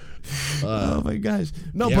 Oh my gosh.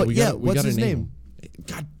 No, yeah, but what's his name?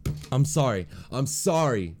 God, I'm sorry. All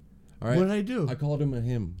right. What did I do? I called him a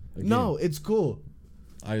him. Again. No, it's cool.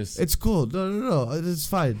 It's cool. No. It's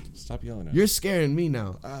fine. Stop yelling at me. You're scaring me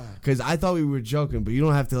now. Because I thought we were joking, but you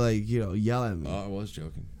don't have to, yell at me. I was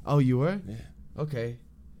joking. Oh, you were? Yeah. Okay.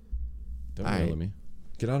 Don't yell at me.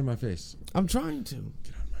 Get out of my face. I'm trying to.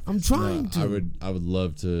 Get out of my face. I'm trying to. I would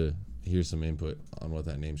love to hear some input on what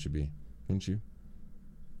that name should be. Wouldn't you?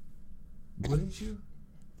 Wouldn't you?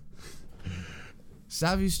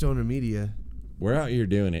 Savvy Stoner Media. We're out here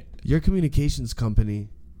doing it. Your communications company.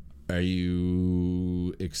 Are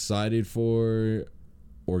you excited for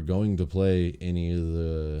or going to play any of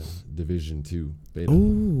the Division 2 beta?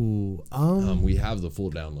 Ooh. We have the full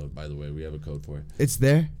download, by the way. We have a code for it. It's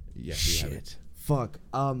there? Yes, we have it. Fuck.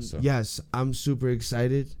 Yes, I'm super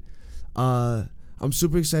excited. I'm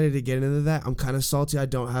super excited to get into that. I'm kind of salty I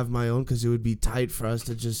don't have my own, because it would be tight for us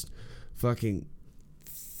to just fucking,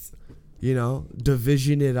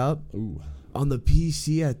 division it up. Ooh. On the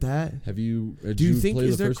PC at that. Have you? Do you think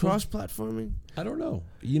is there cross-platforming? I don't know.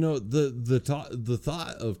 The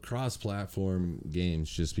thought of cross-platform games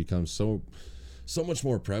just becomes so much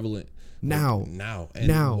more prevalent now. Now,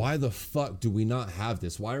 why the fuck do we not have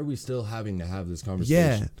this? Why are we still having to have this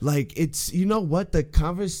conversation? Yeah, it's what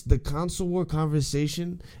the console war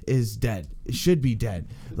conversation is dead. It should be dead.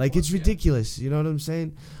 It's ridiculous. You know what I'm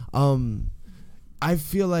saying? I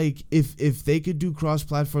feel like if they could do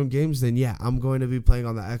cross-platform games, then yeah, I'm going to be playing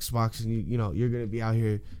on the Xbox, and you're going to be out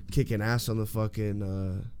here kicking ass on the fucking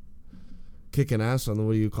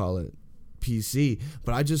what do you call it, PC.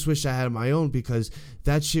 But I just wish I had my own, because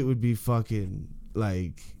that shit would be fucking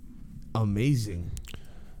amazing.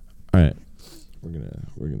 All right, we're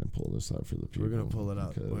gonna pull this out for the people. We're gonna pull it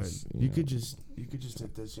up. You could just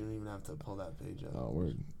take this. You don't even have to pull that page up. Oh,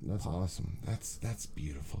 word. That's awesome. That's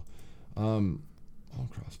beautiful. All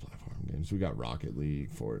cross-platform games. We got Rocket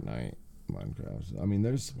League, Fortnite, Minecraft. I mean,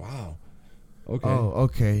 there's wow. Okay. Oh,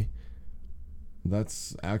 okay.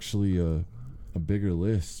 That's actually a bigger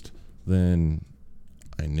list than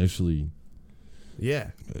I initially.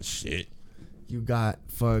 Yeah. Shit. You got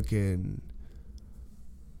fucking.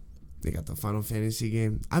 They got the Final Fantasy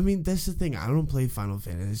game. I mean, that's the thing. I don't play Final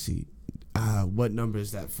Fantasy. What number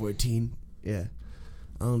is that? 14? Yeah.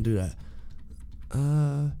 I don't do that.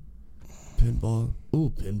 Pinball.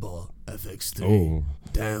 Ooh, Pinball FX3. Oh.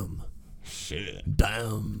 Damn. Shit.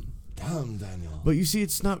 Damn, Daniel. But you see,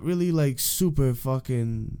 it's not really super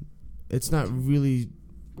fucking. It's not really.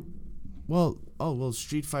 Well,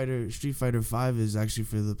 Street Fighter 5 is actually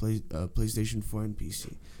for the PlayStation 4 and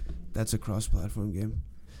PC. That's a cross-platform game.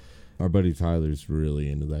 Our buddy Tyler's really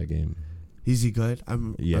into that game. Is he good?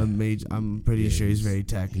 I'm pretty sure he's very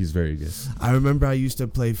tech. He's very good. I remember I used to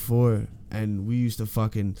play 4, and we used to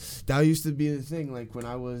that used to be the thing. Like when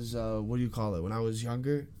I was, what do you call it? When I was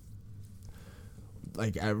younger,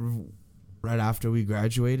 like right after we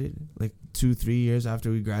graduated, like 2-3 years after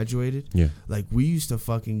we graduated, like we used to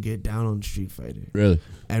fucking get down on Street Fighter. Really?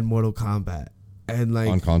 And Mortal Kombat, and like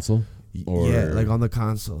on console. Yeah, like on the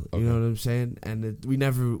console. Okay. You know what I'm saying? And we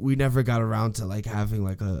never got around to like having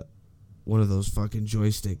like one of those fucking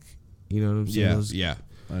joystick. You know what I'm saying? Yeah.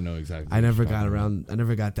 I know exactly. I never got around. I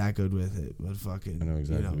never got that good with it, but fucking. I know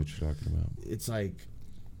exactly what you're talking about. It's like.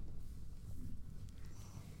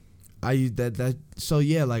 So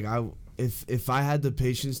yeah, like if I had the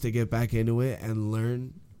patience to get back into it and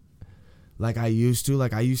learn, like I used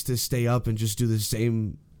to stay up and just do the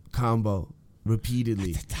same combo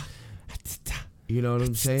repeatedly. You know what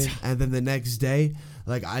I'm saying? And then the next day,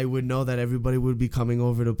 like I would know that everybody would be coming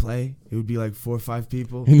over to play. It would be like 4 or 5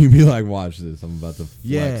 people. And you'd be like, watch this. I'm about to flex.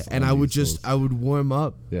 Yeah, and I would warm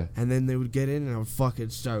up. Yeah. And then they would get in and I would fucking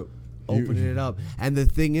start opening it up. And the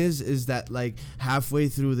thing is that like halfway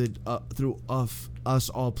through through us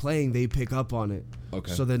all playing, they pick up on it.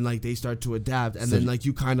 Okay. So then like they start to adapt, and then like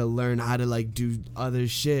you kind of learn how to like do other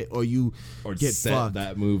shit, or get set fucked.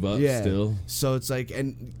 that move up still. So it's like,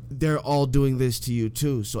 and they're all doing this to you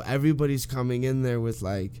too. So everybody's coming in there with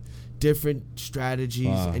like different strategies,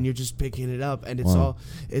 and you're just picking it up, and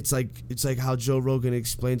it's like how Joe Rogan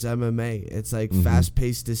explains MMA. It's like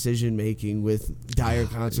fast-paced decision making with dire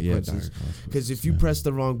consequences. Because if you press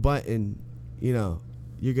the wrong button, you know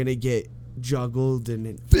you're gonna get juggled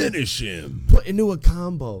and finish him, put into a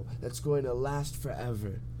combo that's going to last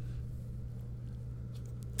forever.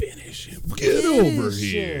 Finish him. Get over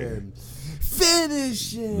here.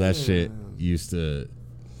 Finish him. That shit used to.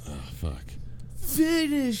 Oh fuck.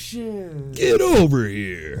 Finish him. Get over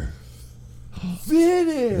here.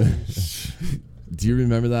 Finish. Do you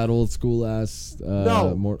remember that old school ass?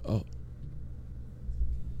 No.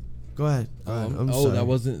 Go ahead. I'm sorry. that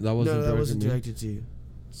wasn't. No, that wasn't directed to you.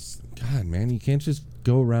 God, man, you can't just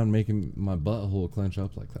go around making my butthole clench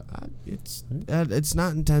up like that. It's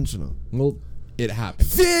not intentional. Well, it happened.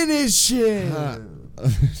 Finish him.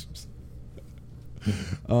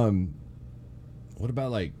 What about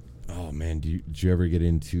like? Oh man, did you ever get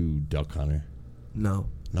into Duck Hunter? No.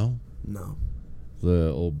 No. The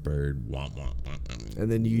old bird.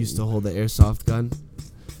 And then you used to hold the airsoft gun.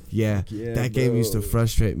 Yeah, that game used to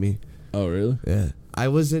frustrate me. Oh really?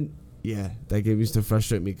 Yeah, that game used to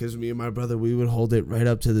frustrate me because me and my brother, we would hold it right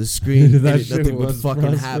up to the screen and nothing would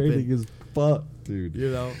fucking happen. As fuck, dude. You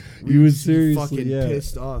know, you would seriously fucking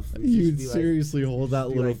pissed off. You would seriously hold that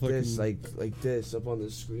little like fucking this, like this up on the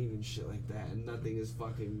screen and shit like that, and nothing is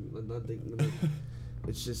fucking nothing.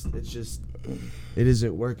 It's just it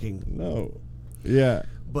isn't working. No. Yeah.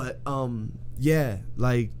 But yeah,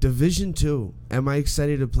 like Division 2. Am I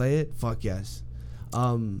excited to play it? Fuck yes.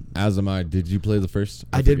 As am I. Did you play the first?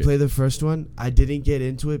 I did play the first one. I didn't get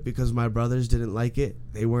into it because my brothers didn't like it.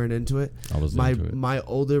 They weren't into it. I was into it. My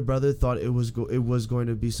older brother thought it was going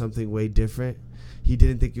to be something way different. He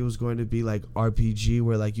didn't think it was going to be like RPG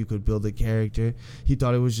where like you could build a character. He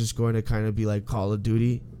thought it was just going to kind of be like Call of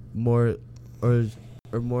Duty more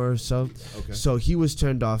so. Okay. So he was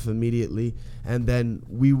turned off immediately, and then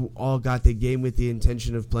we all got the game with the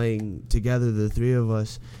intention of playing together, the 3 of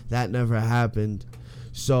us. That never happened.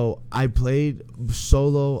 So I played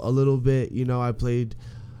solo a little bit, you know. I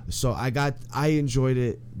enjoyed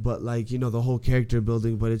it, but like, you know, the whole character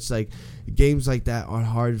building. But it's like games like that are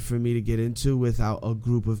hard for me to get into without a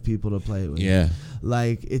group of people to play with. Yeah,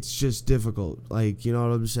 like it's just difficult. Like, you know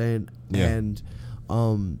what I'm saying? Yeah. And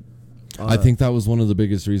I think that was one of the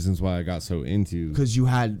biggest reasons why I got so into. Because you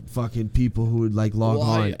had fucking people who would like log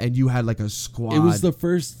on, and you had like a squad. It was the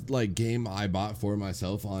first like game I bought for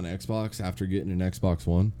myself on Xbox after getting an Xbox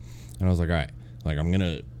One, and I was like, all right, like I'm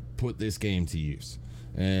gonna put this game to use.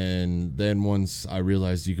 And then once I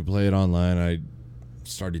realized you could play it online, I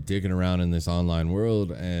started digging around in this online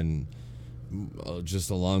world, and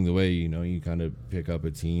just along the way, you know, you kind of pick up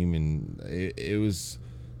a team, and it was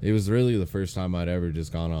really the first time I'd ever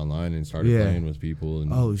just gone online and started playing with people.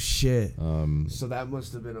 And, oh shit! So that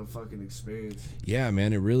must have been a fucking experience. Yeah,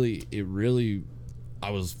 man. It really. I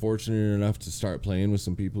was fortunate enough to start playing with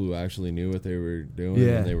some people who actually knew what they were doing,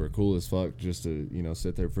 and they were cool as fuck. Just to, you know,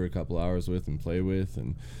 sit there for a couple hours with and play with,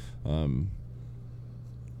 and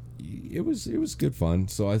it was good fun.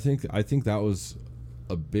 So I think that was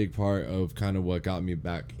a big part of kind of what got me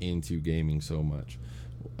back into gaming so much.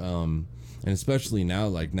 And especially now,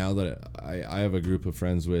 like now that I have a group of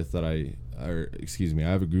friends with that I I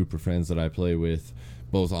have a group of friends that I play with,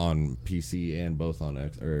 both on PC and both on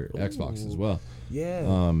Xbox as well.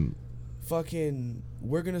 Yeah. Fucking,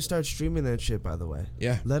 we're gonna start streaming that shit. By the way.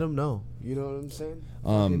 Yeah. Let them know. You know what I'm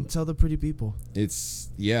saying? Tell the pretty people. It's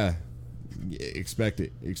expect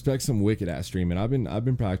it. Expect some wicked ass streaming. I've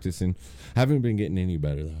been practicing. Haven't been getting any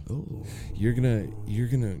better though. Ooh. You're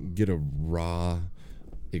gonna get a raw,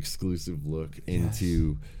 exclusive look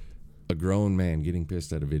into a grown man getting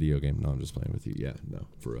pissed at a video game. No, I'm just playing with you. Yeah, no,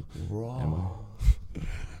 for real. Raw.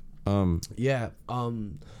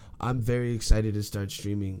 I'm very excited to start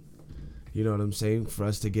streaming. You know what I'm saying? For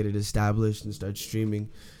us to get it established and start streaming.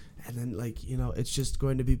 And then, like, you know, it's just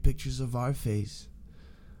going to be pictures of our face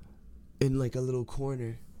in, like, a little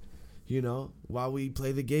corner, you know, while we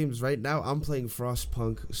play the games. Right now, I'm playing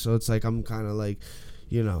Frostpunk, so it's like I'm kind of like,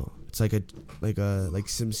 you know, it's like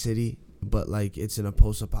SimCity, but, like, it's in a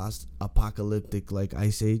post-apocalyptic, like,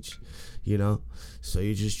 Ice Age, you know? So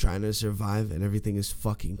you're just trying to survive, and everything is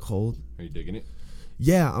fucking cold. Are you digging it?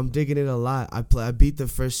 Yeah, I'm digging it a lot. I beat the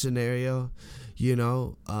first scenario, you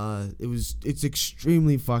know. It's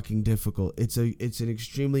extremely fucking difficult. It's an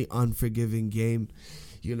extremely unforgiving game,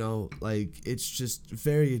 you know. Like, it's just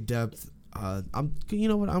very in depth. You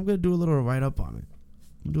know what? I'm gonna do a little write up on it.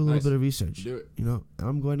 I'm gonna do a little bit of research. Do it. You know, and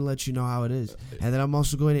I'm going to let you know how it is, and then I'm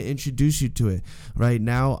also going to introduce you to it. Right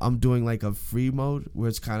now, I'm doing like a free mode where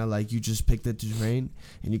it's kind of like you just pick the terrain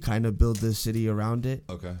and you kind of build the city around it.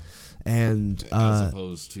 Okay. And as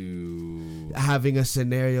opposed to having a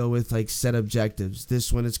scenario with like set objectives.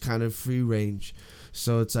 This one is kind of free range,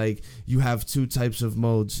 so it's like you have two types of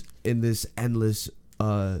modes in this endless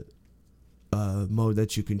mode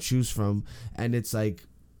that you can choose from, and it's like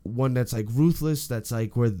one that's like ruthless, that's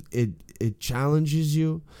like where it challenges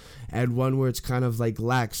you, and one where it's kind of like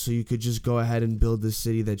lax, so you could just go ahead and build the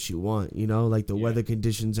city that you want, you know, like the weather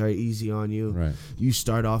conditions are easy on you. Right. You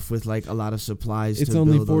start off with like a lot of supplies. It's to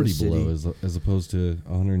only build 40 below as opposed to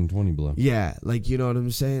 120 below. Yeah, like, you know what I'm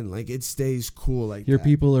saying? Like, it stays cool like Your that.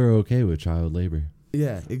 people are okay with child labor.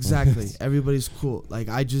 Yeah, exactly. Everybody's cool. Like,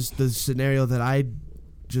 the scenario that I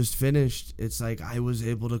just finished, it's like I was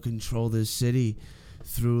able to control this city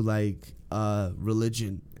through like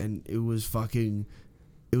religion, and it was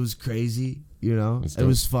crazy, you know. It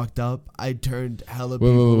was fucked up. I turned hella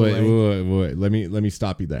people away. Wait. Let me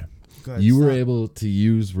stop you there. Ahead, you were able to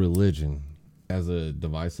use religion as a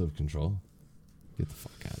device of control. Get the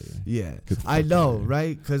fuck out of here. Yeah, I know,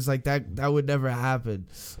 right? Because like that would never happen.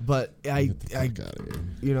 But Get the fuck out of here.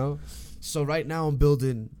 You know. So right now I'm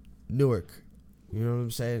building Newark. You know what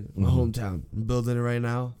I'm saying? My hometown. I'm building it right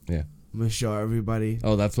now. Yeah. I'm gonna show everybody.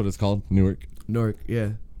 Oh, that's what it's called? Newark? Newark, yeah.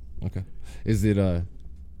 Okay. Is it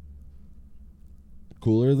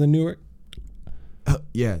cooler than Newark?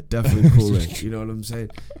 Yeah, definitely cooler. You know what I'm saying?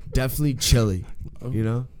 Definitely chilly, you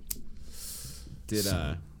know? Do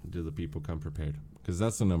the people come prepared? Because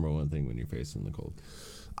that's the number one thing when you're facing the cold.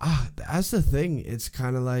 That's the thing. It's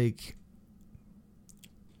kind of like...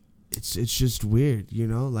 It's just weird, you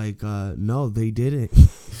know? Like, no, they didn't.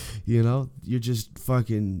 You know? You're just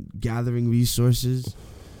fucking gathering resources.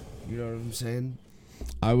 You know what I'm saying?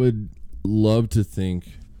 I would love to think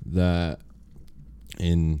that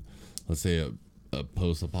in, let's say, a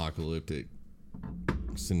post-apocalyptic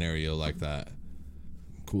scenario like that,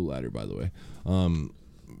 cool ladder, by the way,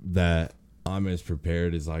 that I'm as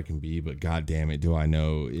prepared as I can be, but god damn it, do I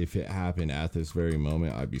know if it happened at this very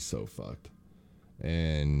moment, I'd be so fucked.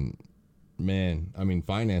 And man, I mean,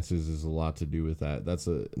 finances is a lot to do with that. That's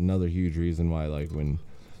another huge reason why, like, when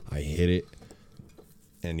I hit it,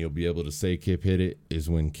 and you'll be able to say Kip hit it, is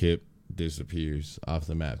when Kip disappears off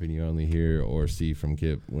the map, and you only hear or see from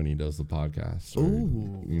Kip when he does the podcast, or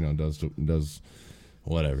you know, does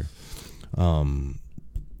whatever.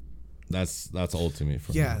 That's ultimate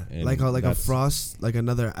for me. And like a frost, like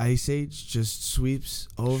another ice age just sweeps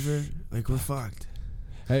over. Like, we're fucked.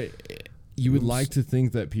 Hey, you would like to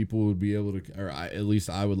think that people would be able to, or at least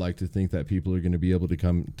I would like to think that people are going to be able to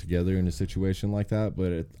come together in a situation like that.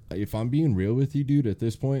 But if I'm being real with you, dude, at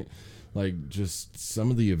this point, like, just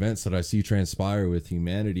some of the events that I see transpire with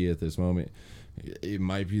humanity at this moment, it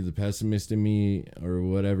might be the pessimist in me or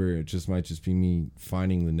whatever. It just might just be me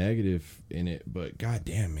finding the negative in it. But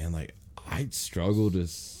goddamn, man, like, I'd struggle to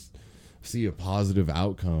see a positive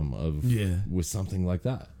outcome with something like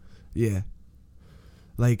that. Yeah.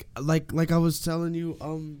 Like I was telling you,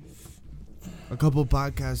 a couple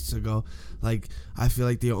podcasts ago, like, I feel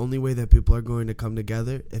like the only way that people are going to come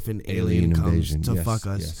together if an alien comes to fuck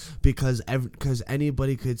us, because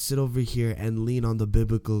anybody could sit over here and lean on the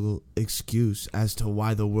biblical excuse as to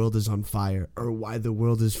why the world is on fire or why the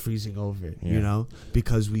world is freezing over, you know,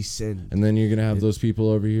 because we sinned. And then you're gonna have those people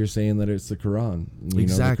over here saying that it's the Quran. You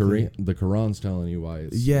know, the Quran's telling you why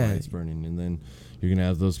it's burning, and then you're going to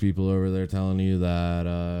have those people over there telling you that,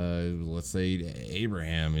 let's say,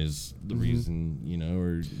 Abraham is the reason, you know,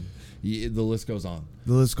 or the list goes on.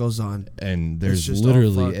 The list goes on. And there's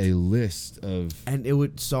literally a list of... And it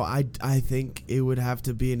would... So I think it would have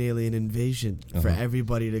to be an alien invasion for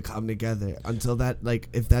everybody to come together. Until that, like,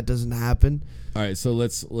 if that doesn't happen... All right, so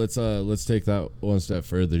let's take that one step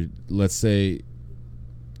further. Let's say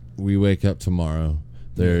we wake up tomorrow.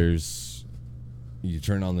 There's... You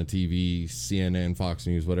turn on the TV, CNN, Fox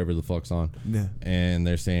News, whatever the fuck's on, and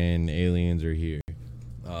they're saying aliens are here.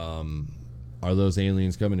 Are those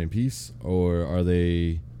aliens coming in peace, or are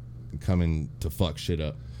they coming to fuck shit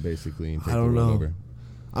up, basically? And take I don't know. Over?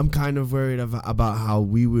 I'm kind of worried about how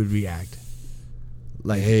we would react.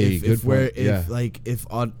 Like, hey, if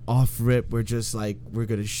on off rip we're just like, we're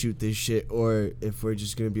gonna shoot this shit, or if we're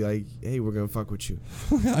just gonna be like, hey, we're gonna fuck with you.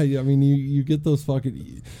 I mean, you get those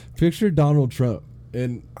fucking... Picture Donald Trump.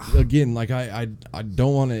 And again, like, I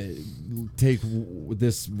don't want to take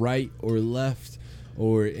this right or left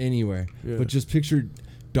or anywhere, but just picture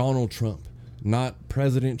Donald Trump, not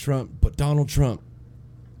President Trump, but Donald Trump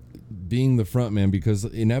being the front man, because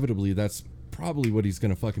inevitably that's probably what he's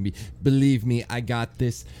gonna fucking be. Believe me, I got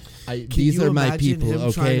this. These are my people. Him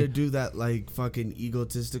okay, trying to do that like fucking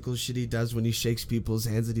egotistical shit he does when he shakes people's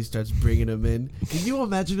hands and he starts bringing them in. Can you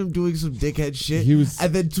imagine him doing some dickhead shit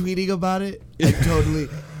and then tweeting about it? And totally,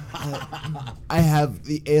 I have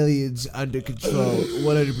the aliens under control,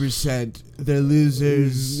 100%. They're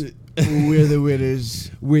losers. We're the winners.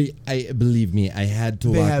 Believe me, I had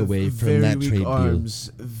to walk away from that trade arms,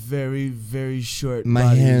 deal. Very, very short. My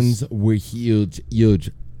bodies. hands were huge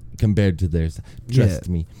compared to theirs. Trust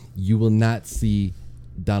me, you will not see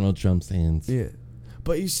Donald Trump's hands. Yeah,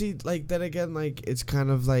 but you see, like, then again, like, it's kind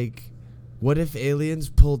of like, what if aliens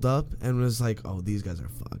pulled up and was like, oh, these guys are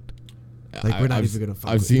fucked. Like, we're not even gonna fuck.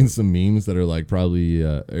 I've seen some memes that are like, probably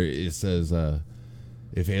it says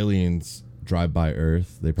if aliens drive by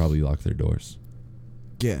Earth, they probably lock their doors.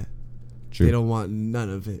 Yeah, true. They don't want none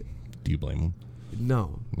of it. Do you blame them?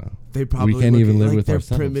 No. No. They probably we can't even live like with they're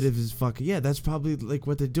ourselves. Primitive as fuck. Yeah, that's probably like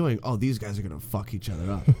what they're doing. Oh, these guys are gonna fuck each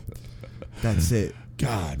other up. That's it.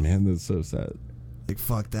 God, man, that's so sad. Like,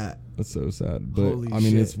 fuck that. That's so sad. But Holy I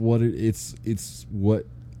mean, shit. it's what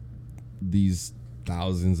these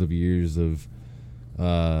thousands of years of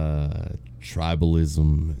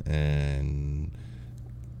tribalism and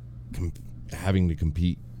having to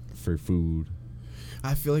compete for food.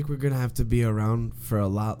 I feel like we're gonna have to be around for a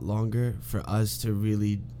lot longer for us to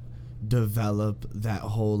really develop that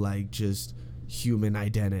whole, like, just human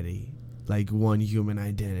identity, like one human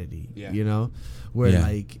identity. You know, where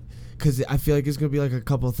like, because I feel like it's gonna be like a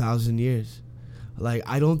couple thousand years. Like,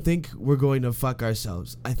 I don't think we're going to fuck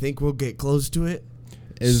ourselves. I think we'll get close to it.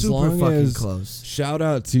 As super long fucking as, close. Shout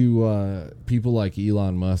out to people like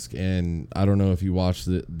Elon Musk, and I don't know if you watched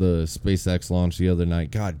the SpaceX launch the other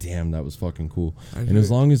night. God damn, that was fucking cool. And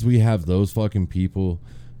as long as we have those fucking people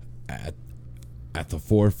at the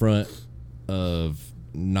forefront of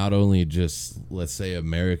not only just, let's say,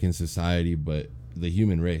 American society, but the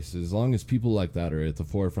human race, as long as people like that are at the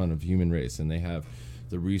forefront of human race and they have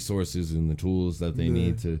the resources and the tools that they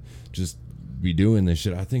need to just be doing this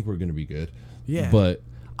shit, I think we're gonna be good. Yeah, but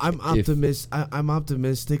I'm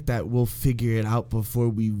optimistic that we'll figure it out before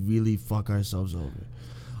we really fuck ourselves over.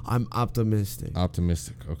 I'm optimistic.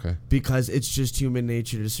 Okay. Because it's just human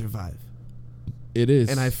nature to survive. It is.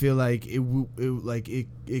 And I feel like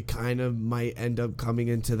it kind of might end up coming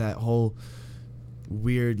into that whole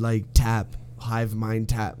weird, like, hive mind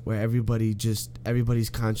tap, where everybody's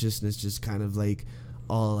consciousness just kind of like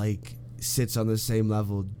all like sits on the same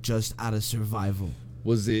level just out of survival.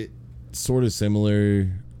 Was it sort of similar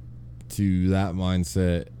to that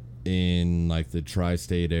mindset in like the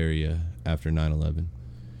tri-state area after 9/11?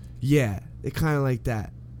 Yeah, it kind of like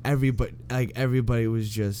that. Everybody was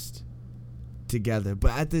just together,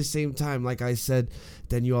 but at the same time, like I said,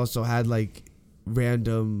 then you also had like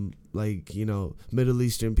random, like, you know, Middle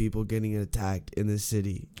Eastern people getting attacked in the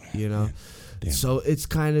city, you know. Damn. So it's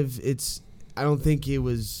kind of, I don't think it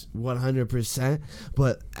was 100%,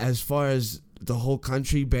 but as far as the whole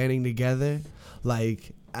country banding together,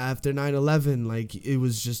 like after 9/11, like it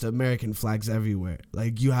was just American flags everywhere.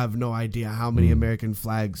 Like, you have no idea how many American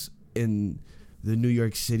flags in the New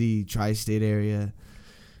York City tri-state area.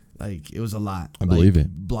 Like, it was a lot. I believe it.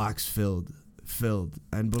 Blocks filled.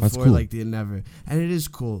 And That's before, cool. like, they never. And it is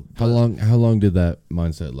cool. How long did that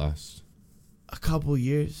mindset last? A couple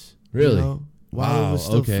years. Really? You know, while it was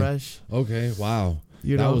still fresh. Okay, wow.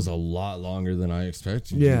 You that know? was a lot longer than I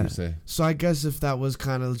expected you Yeah. to say. So I guess if that was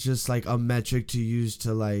kind of just like a metric to use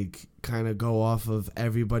to like kind of go off of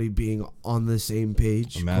everybody being on the same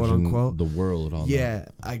page, quote Imagine unquote. the world on that. Yeah,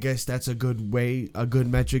 I guess that's a good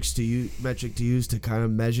metric to use to kind of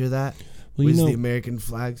measure that. Well, with the American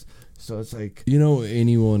flags. So it's like,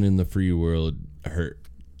 anyone in the free world hurt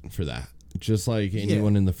for that. Just like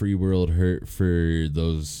anyone in the free world hurt for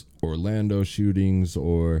those Orlando shootings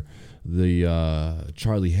or the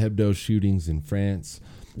Charlie Hebdo shootings in France.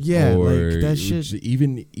 Yeah, or like that shit.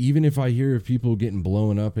 Even if I hear of people getting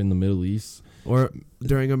blown up in the Middle East or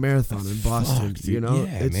during a marathon in Boston,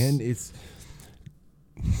 yeah, man, it's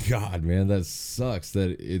God, man, that sucks.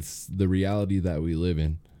 That it's the reality that we live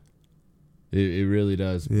in. It really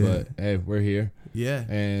does. Yeah. But hey, we're here. Yeah,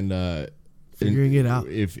 and figuring it out.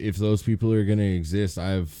 If those people are gonna exist, I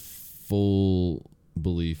have full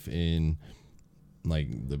belief in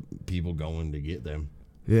like the people going to get them.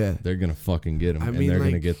 Yeah, they're gonna fucking get them, and they're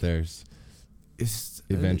gonna get theirs. It's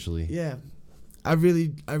eventually. Yeah, I really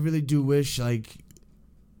do wish like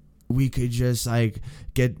we could just like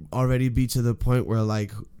be to the point where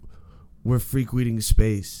like we're frequenting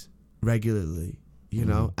space regularly. You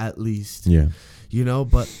know, at least. Yeah.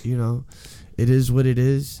 But it is what it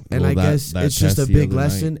is, and I guess it's just a big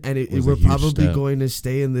lesson, and we're probably going to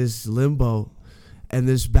stay in this limbo and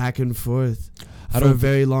this back and forth for a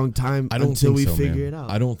very long time until we figure it out.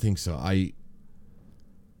 I don't think so. I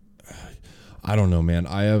don't know, man.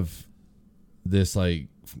 I have this like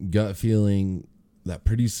gut feeling that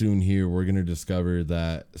pretty soon here we're going to discover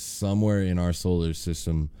that somewhere in our solar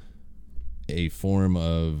system a form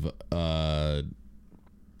of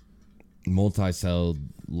multi-celled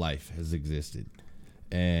life has existed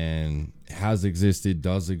and does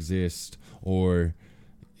exist, or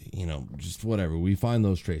just whatever. We find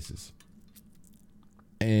those traces,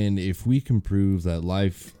 and if we can prove that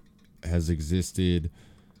life has existed,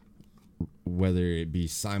 whether it be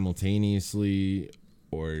simultaneously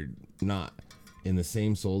or not in the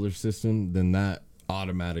same solar system, then that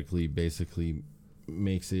automatically basically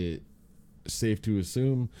makes it safe to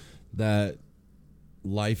assume that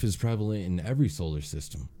life is prevalent in every solar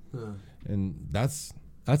system. And that's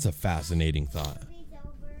a fascinating thought.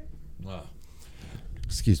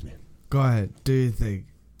 Excuse me. Go ahead, do your thing.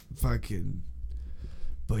 Fucking.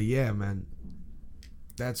 But yeah, man,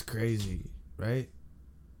 that's crazy, right?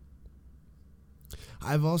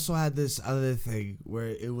 I've also had this other thing where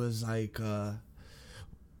it was like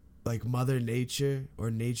Mother Nature or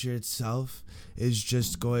nature itself is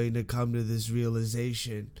just going to come to this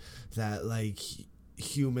realization that like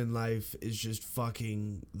human life is just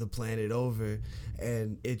fucking the planet over,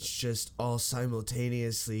 and it's just all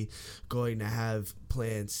simultaneously going to have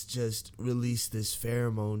plants just release this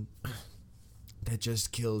pheromone that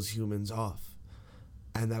just kills humans off.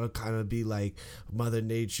 And that'll kind of be like Mother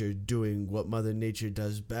Nature doing what Mother Nature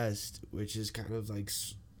does best, which is kind of like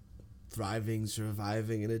thriving,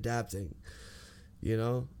 surviving, and adapting. I don't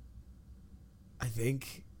know. I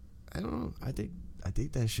think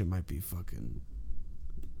that shit might be fucking.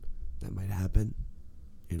 That might happen.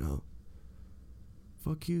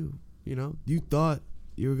 Fuck you. You thought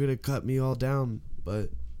you were gonna cut me all down, but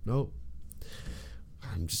nope.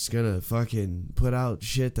 I'm just gonna fucking put out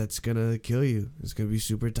shit that's gonna kill you. It's gonna be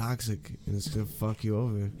super toxic, and it's gonna fuck you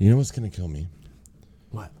over. You know what's gonna kill me?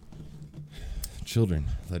 What? Children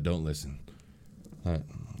that don't listen.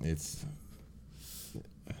 It's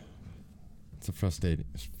a frustrating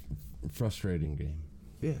game.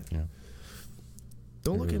 Yeah. Yeah.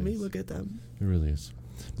 Don't look really at me. is. Look at them. It really is.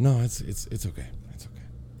 No, it's okay. It's okay.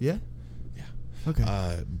 Yeah. Yeah. Okay.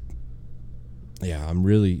 Yeah, I'm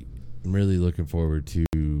really looking forward to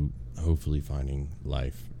hopefully finding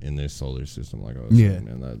life in this solar system. Like I was saying,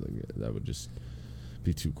 man, that would just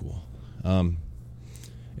be too cool.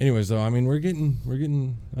 Anyways, though, I mean, we're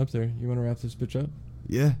getting up there. You want to wrap this bitch up?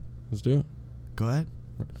 Yeah. Let's do it. Go ahead.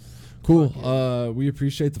 Cool. We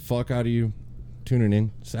appreciate the fuck out of you tuning in.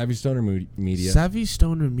 Savvy Stoner Media. Savvy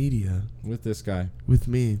Stoner Media. With this guy. With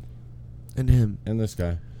me. And him. And this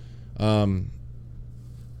guy.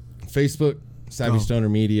 Facebook, Savvy Stoner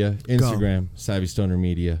Media. Instagram, Savvy Stoner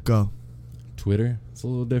Media. Go. Twitter, it's a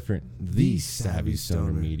little different. The Savvy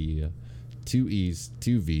Stoner Media. 2 E's,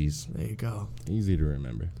 2 V's. There you go. Easy to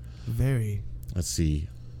remember. Very. Let's see.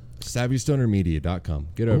 SavvyStonerMedia.com.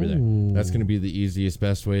 Get over there. That's going to be the easiest,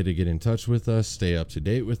 best way to get in touch with us, stay up to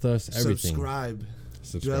date with us, everything. Subscribe.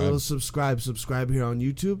 Do a little subscribe. Subscribe here on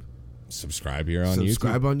YouTube. Subscribe here on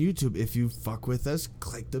Subscribe on YouTube. If you fuck with us,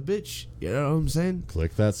 click the bitch. You know what I'm saying?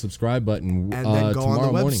 Click that subscribe button. And then go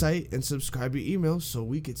on the website and subscribe your email so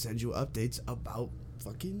we could send you updates about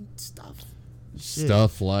fucking stuff. Shit.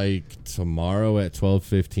 Stuff like tomorrow at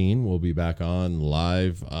 12:15, we'll be back on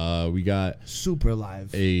live. We got super live.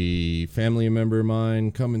 A family member of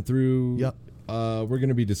mine coming through. Yep. We're going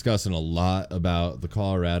to be discussing a lot about the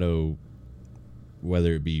Colorado,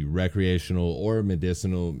 whether it be recreational or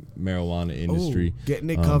medicinal marijuana industry. Getting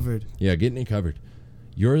it covered. Yeah, getting it covered.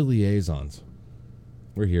 Your liaisons.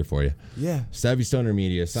 We're here for you. Yeah. Savvy Stoner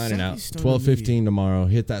Media signing out. 12:15 tomorrow.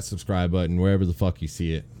 Hit that subscribe button wherever the fuck you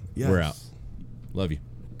see it. Yes. We're out. Love you.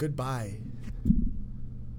 Goodbye.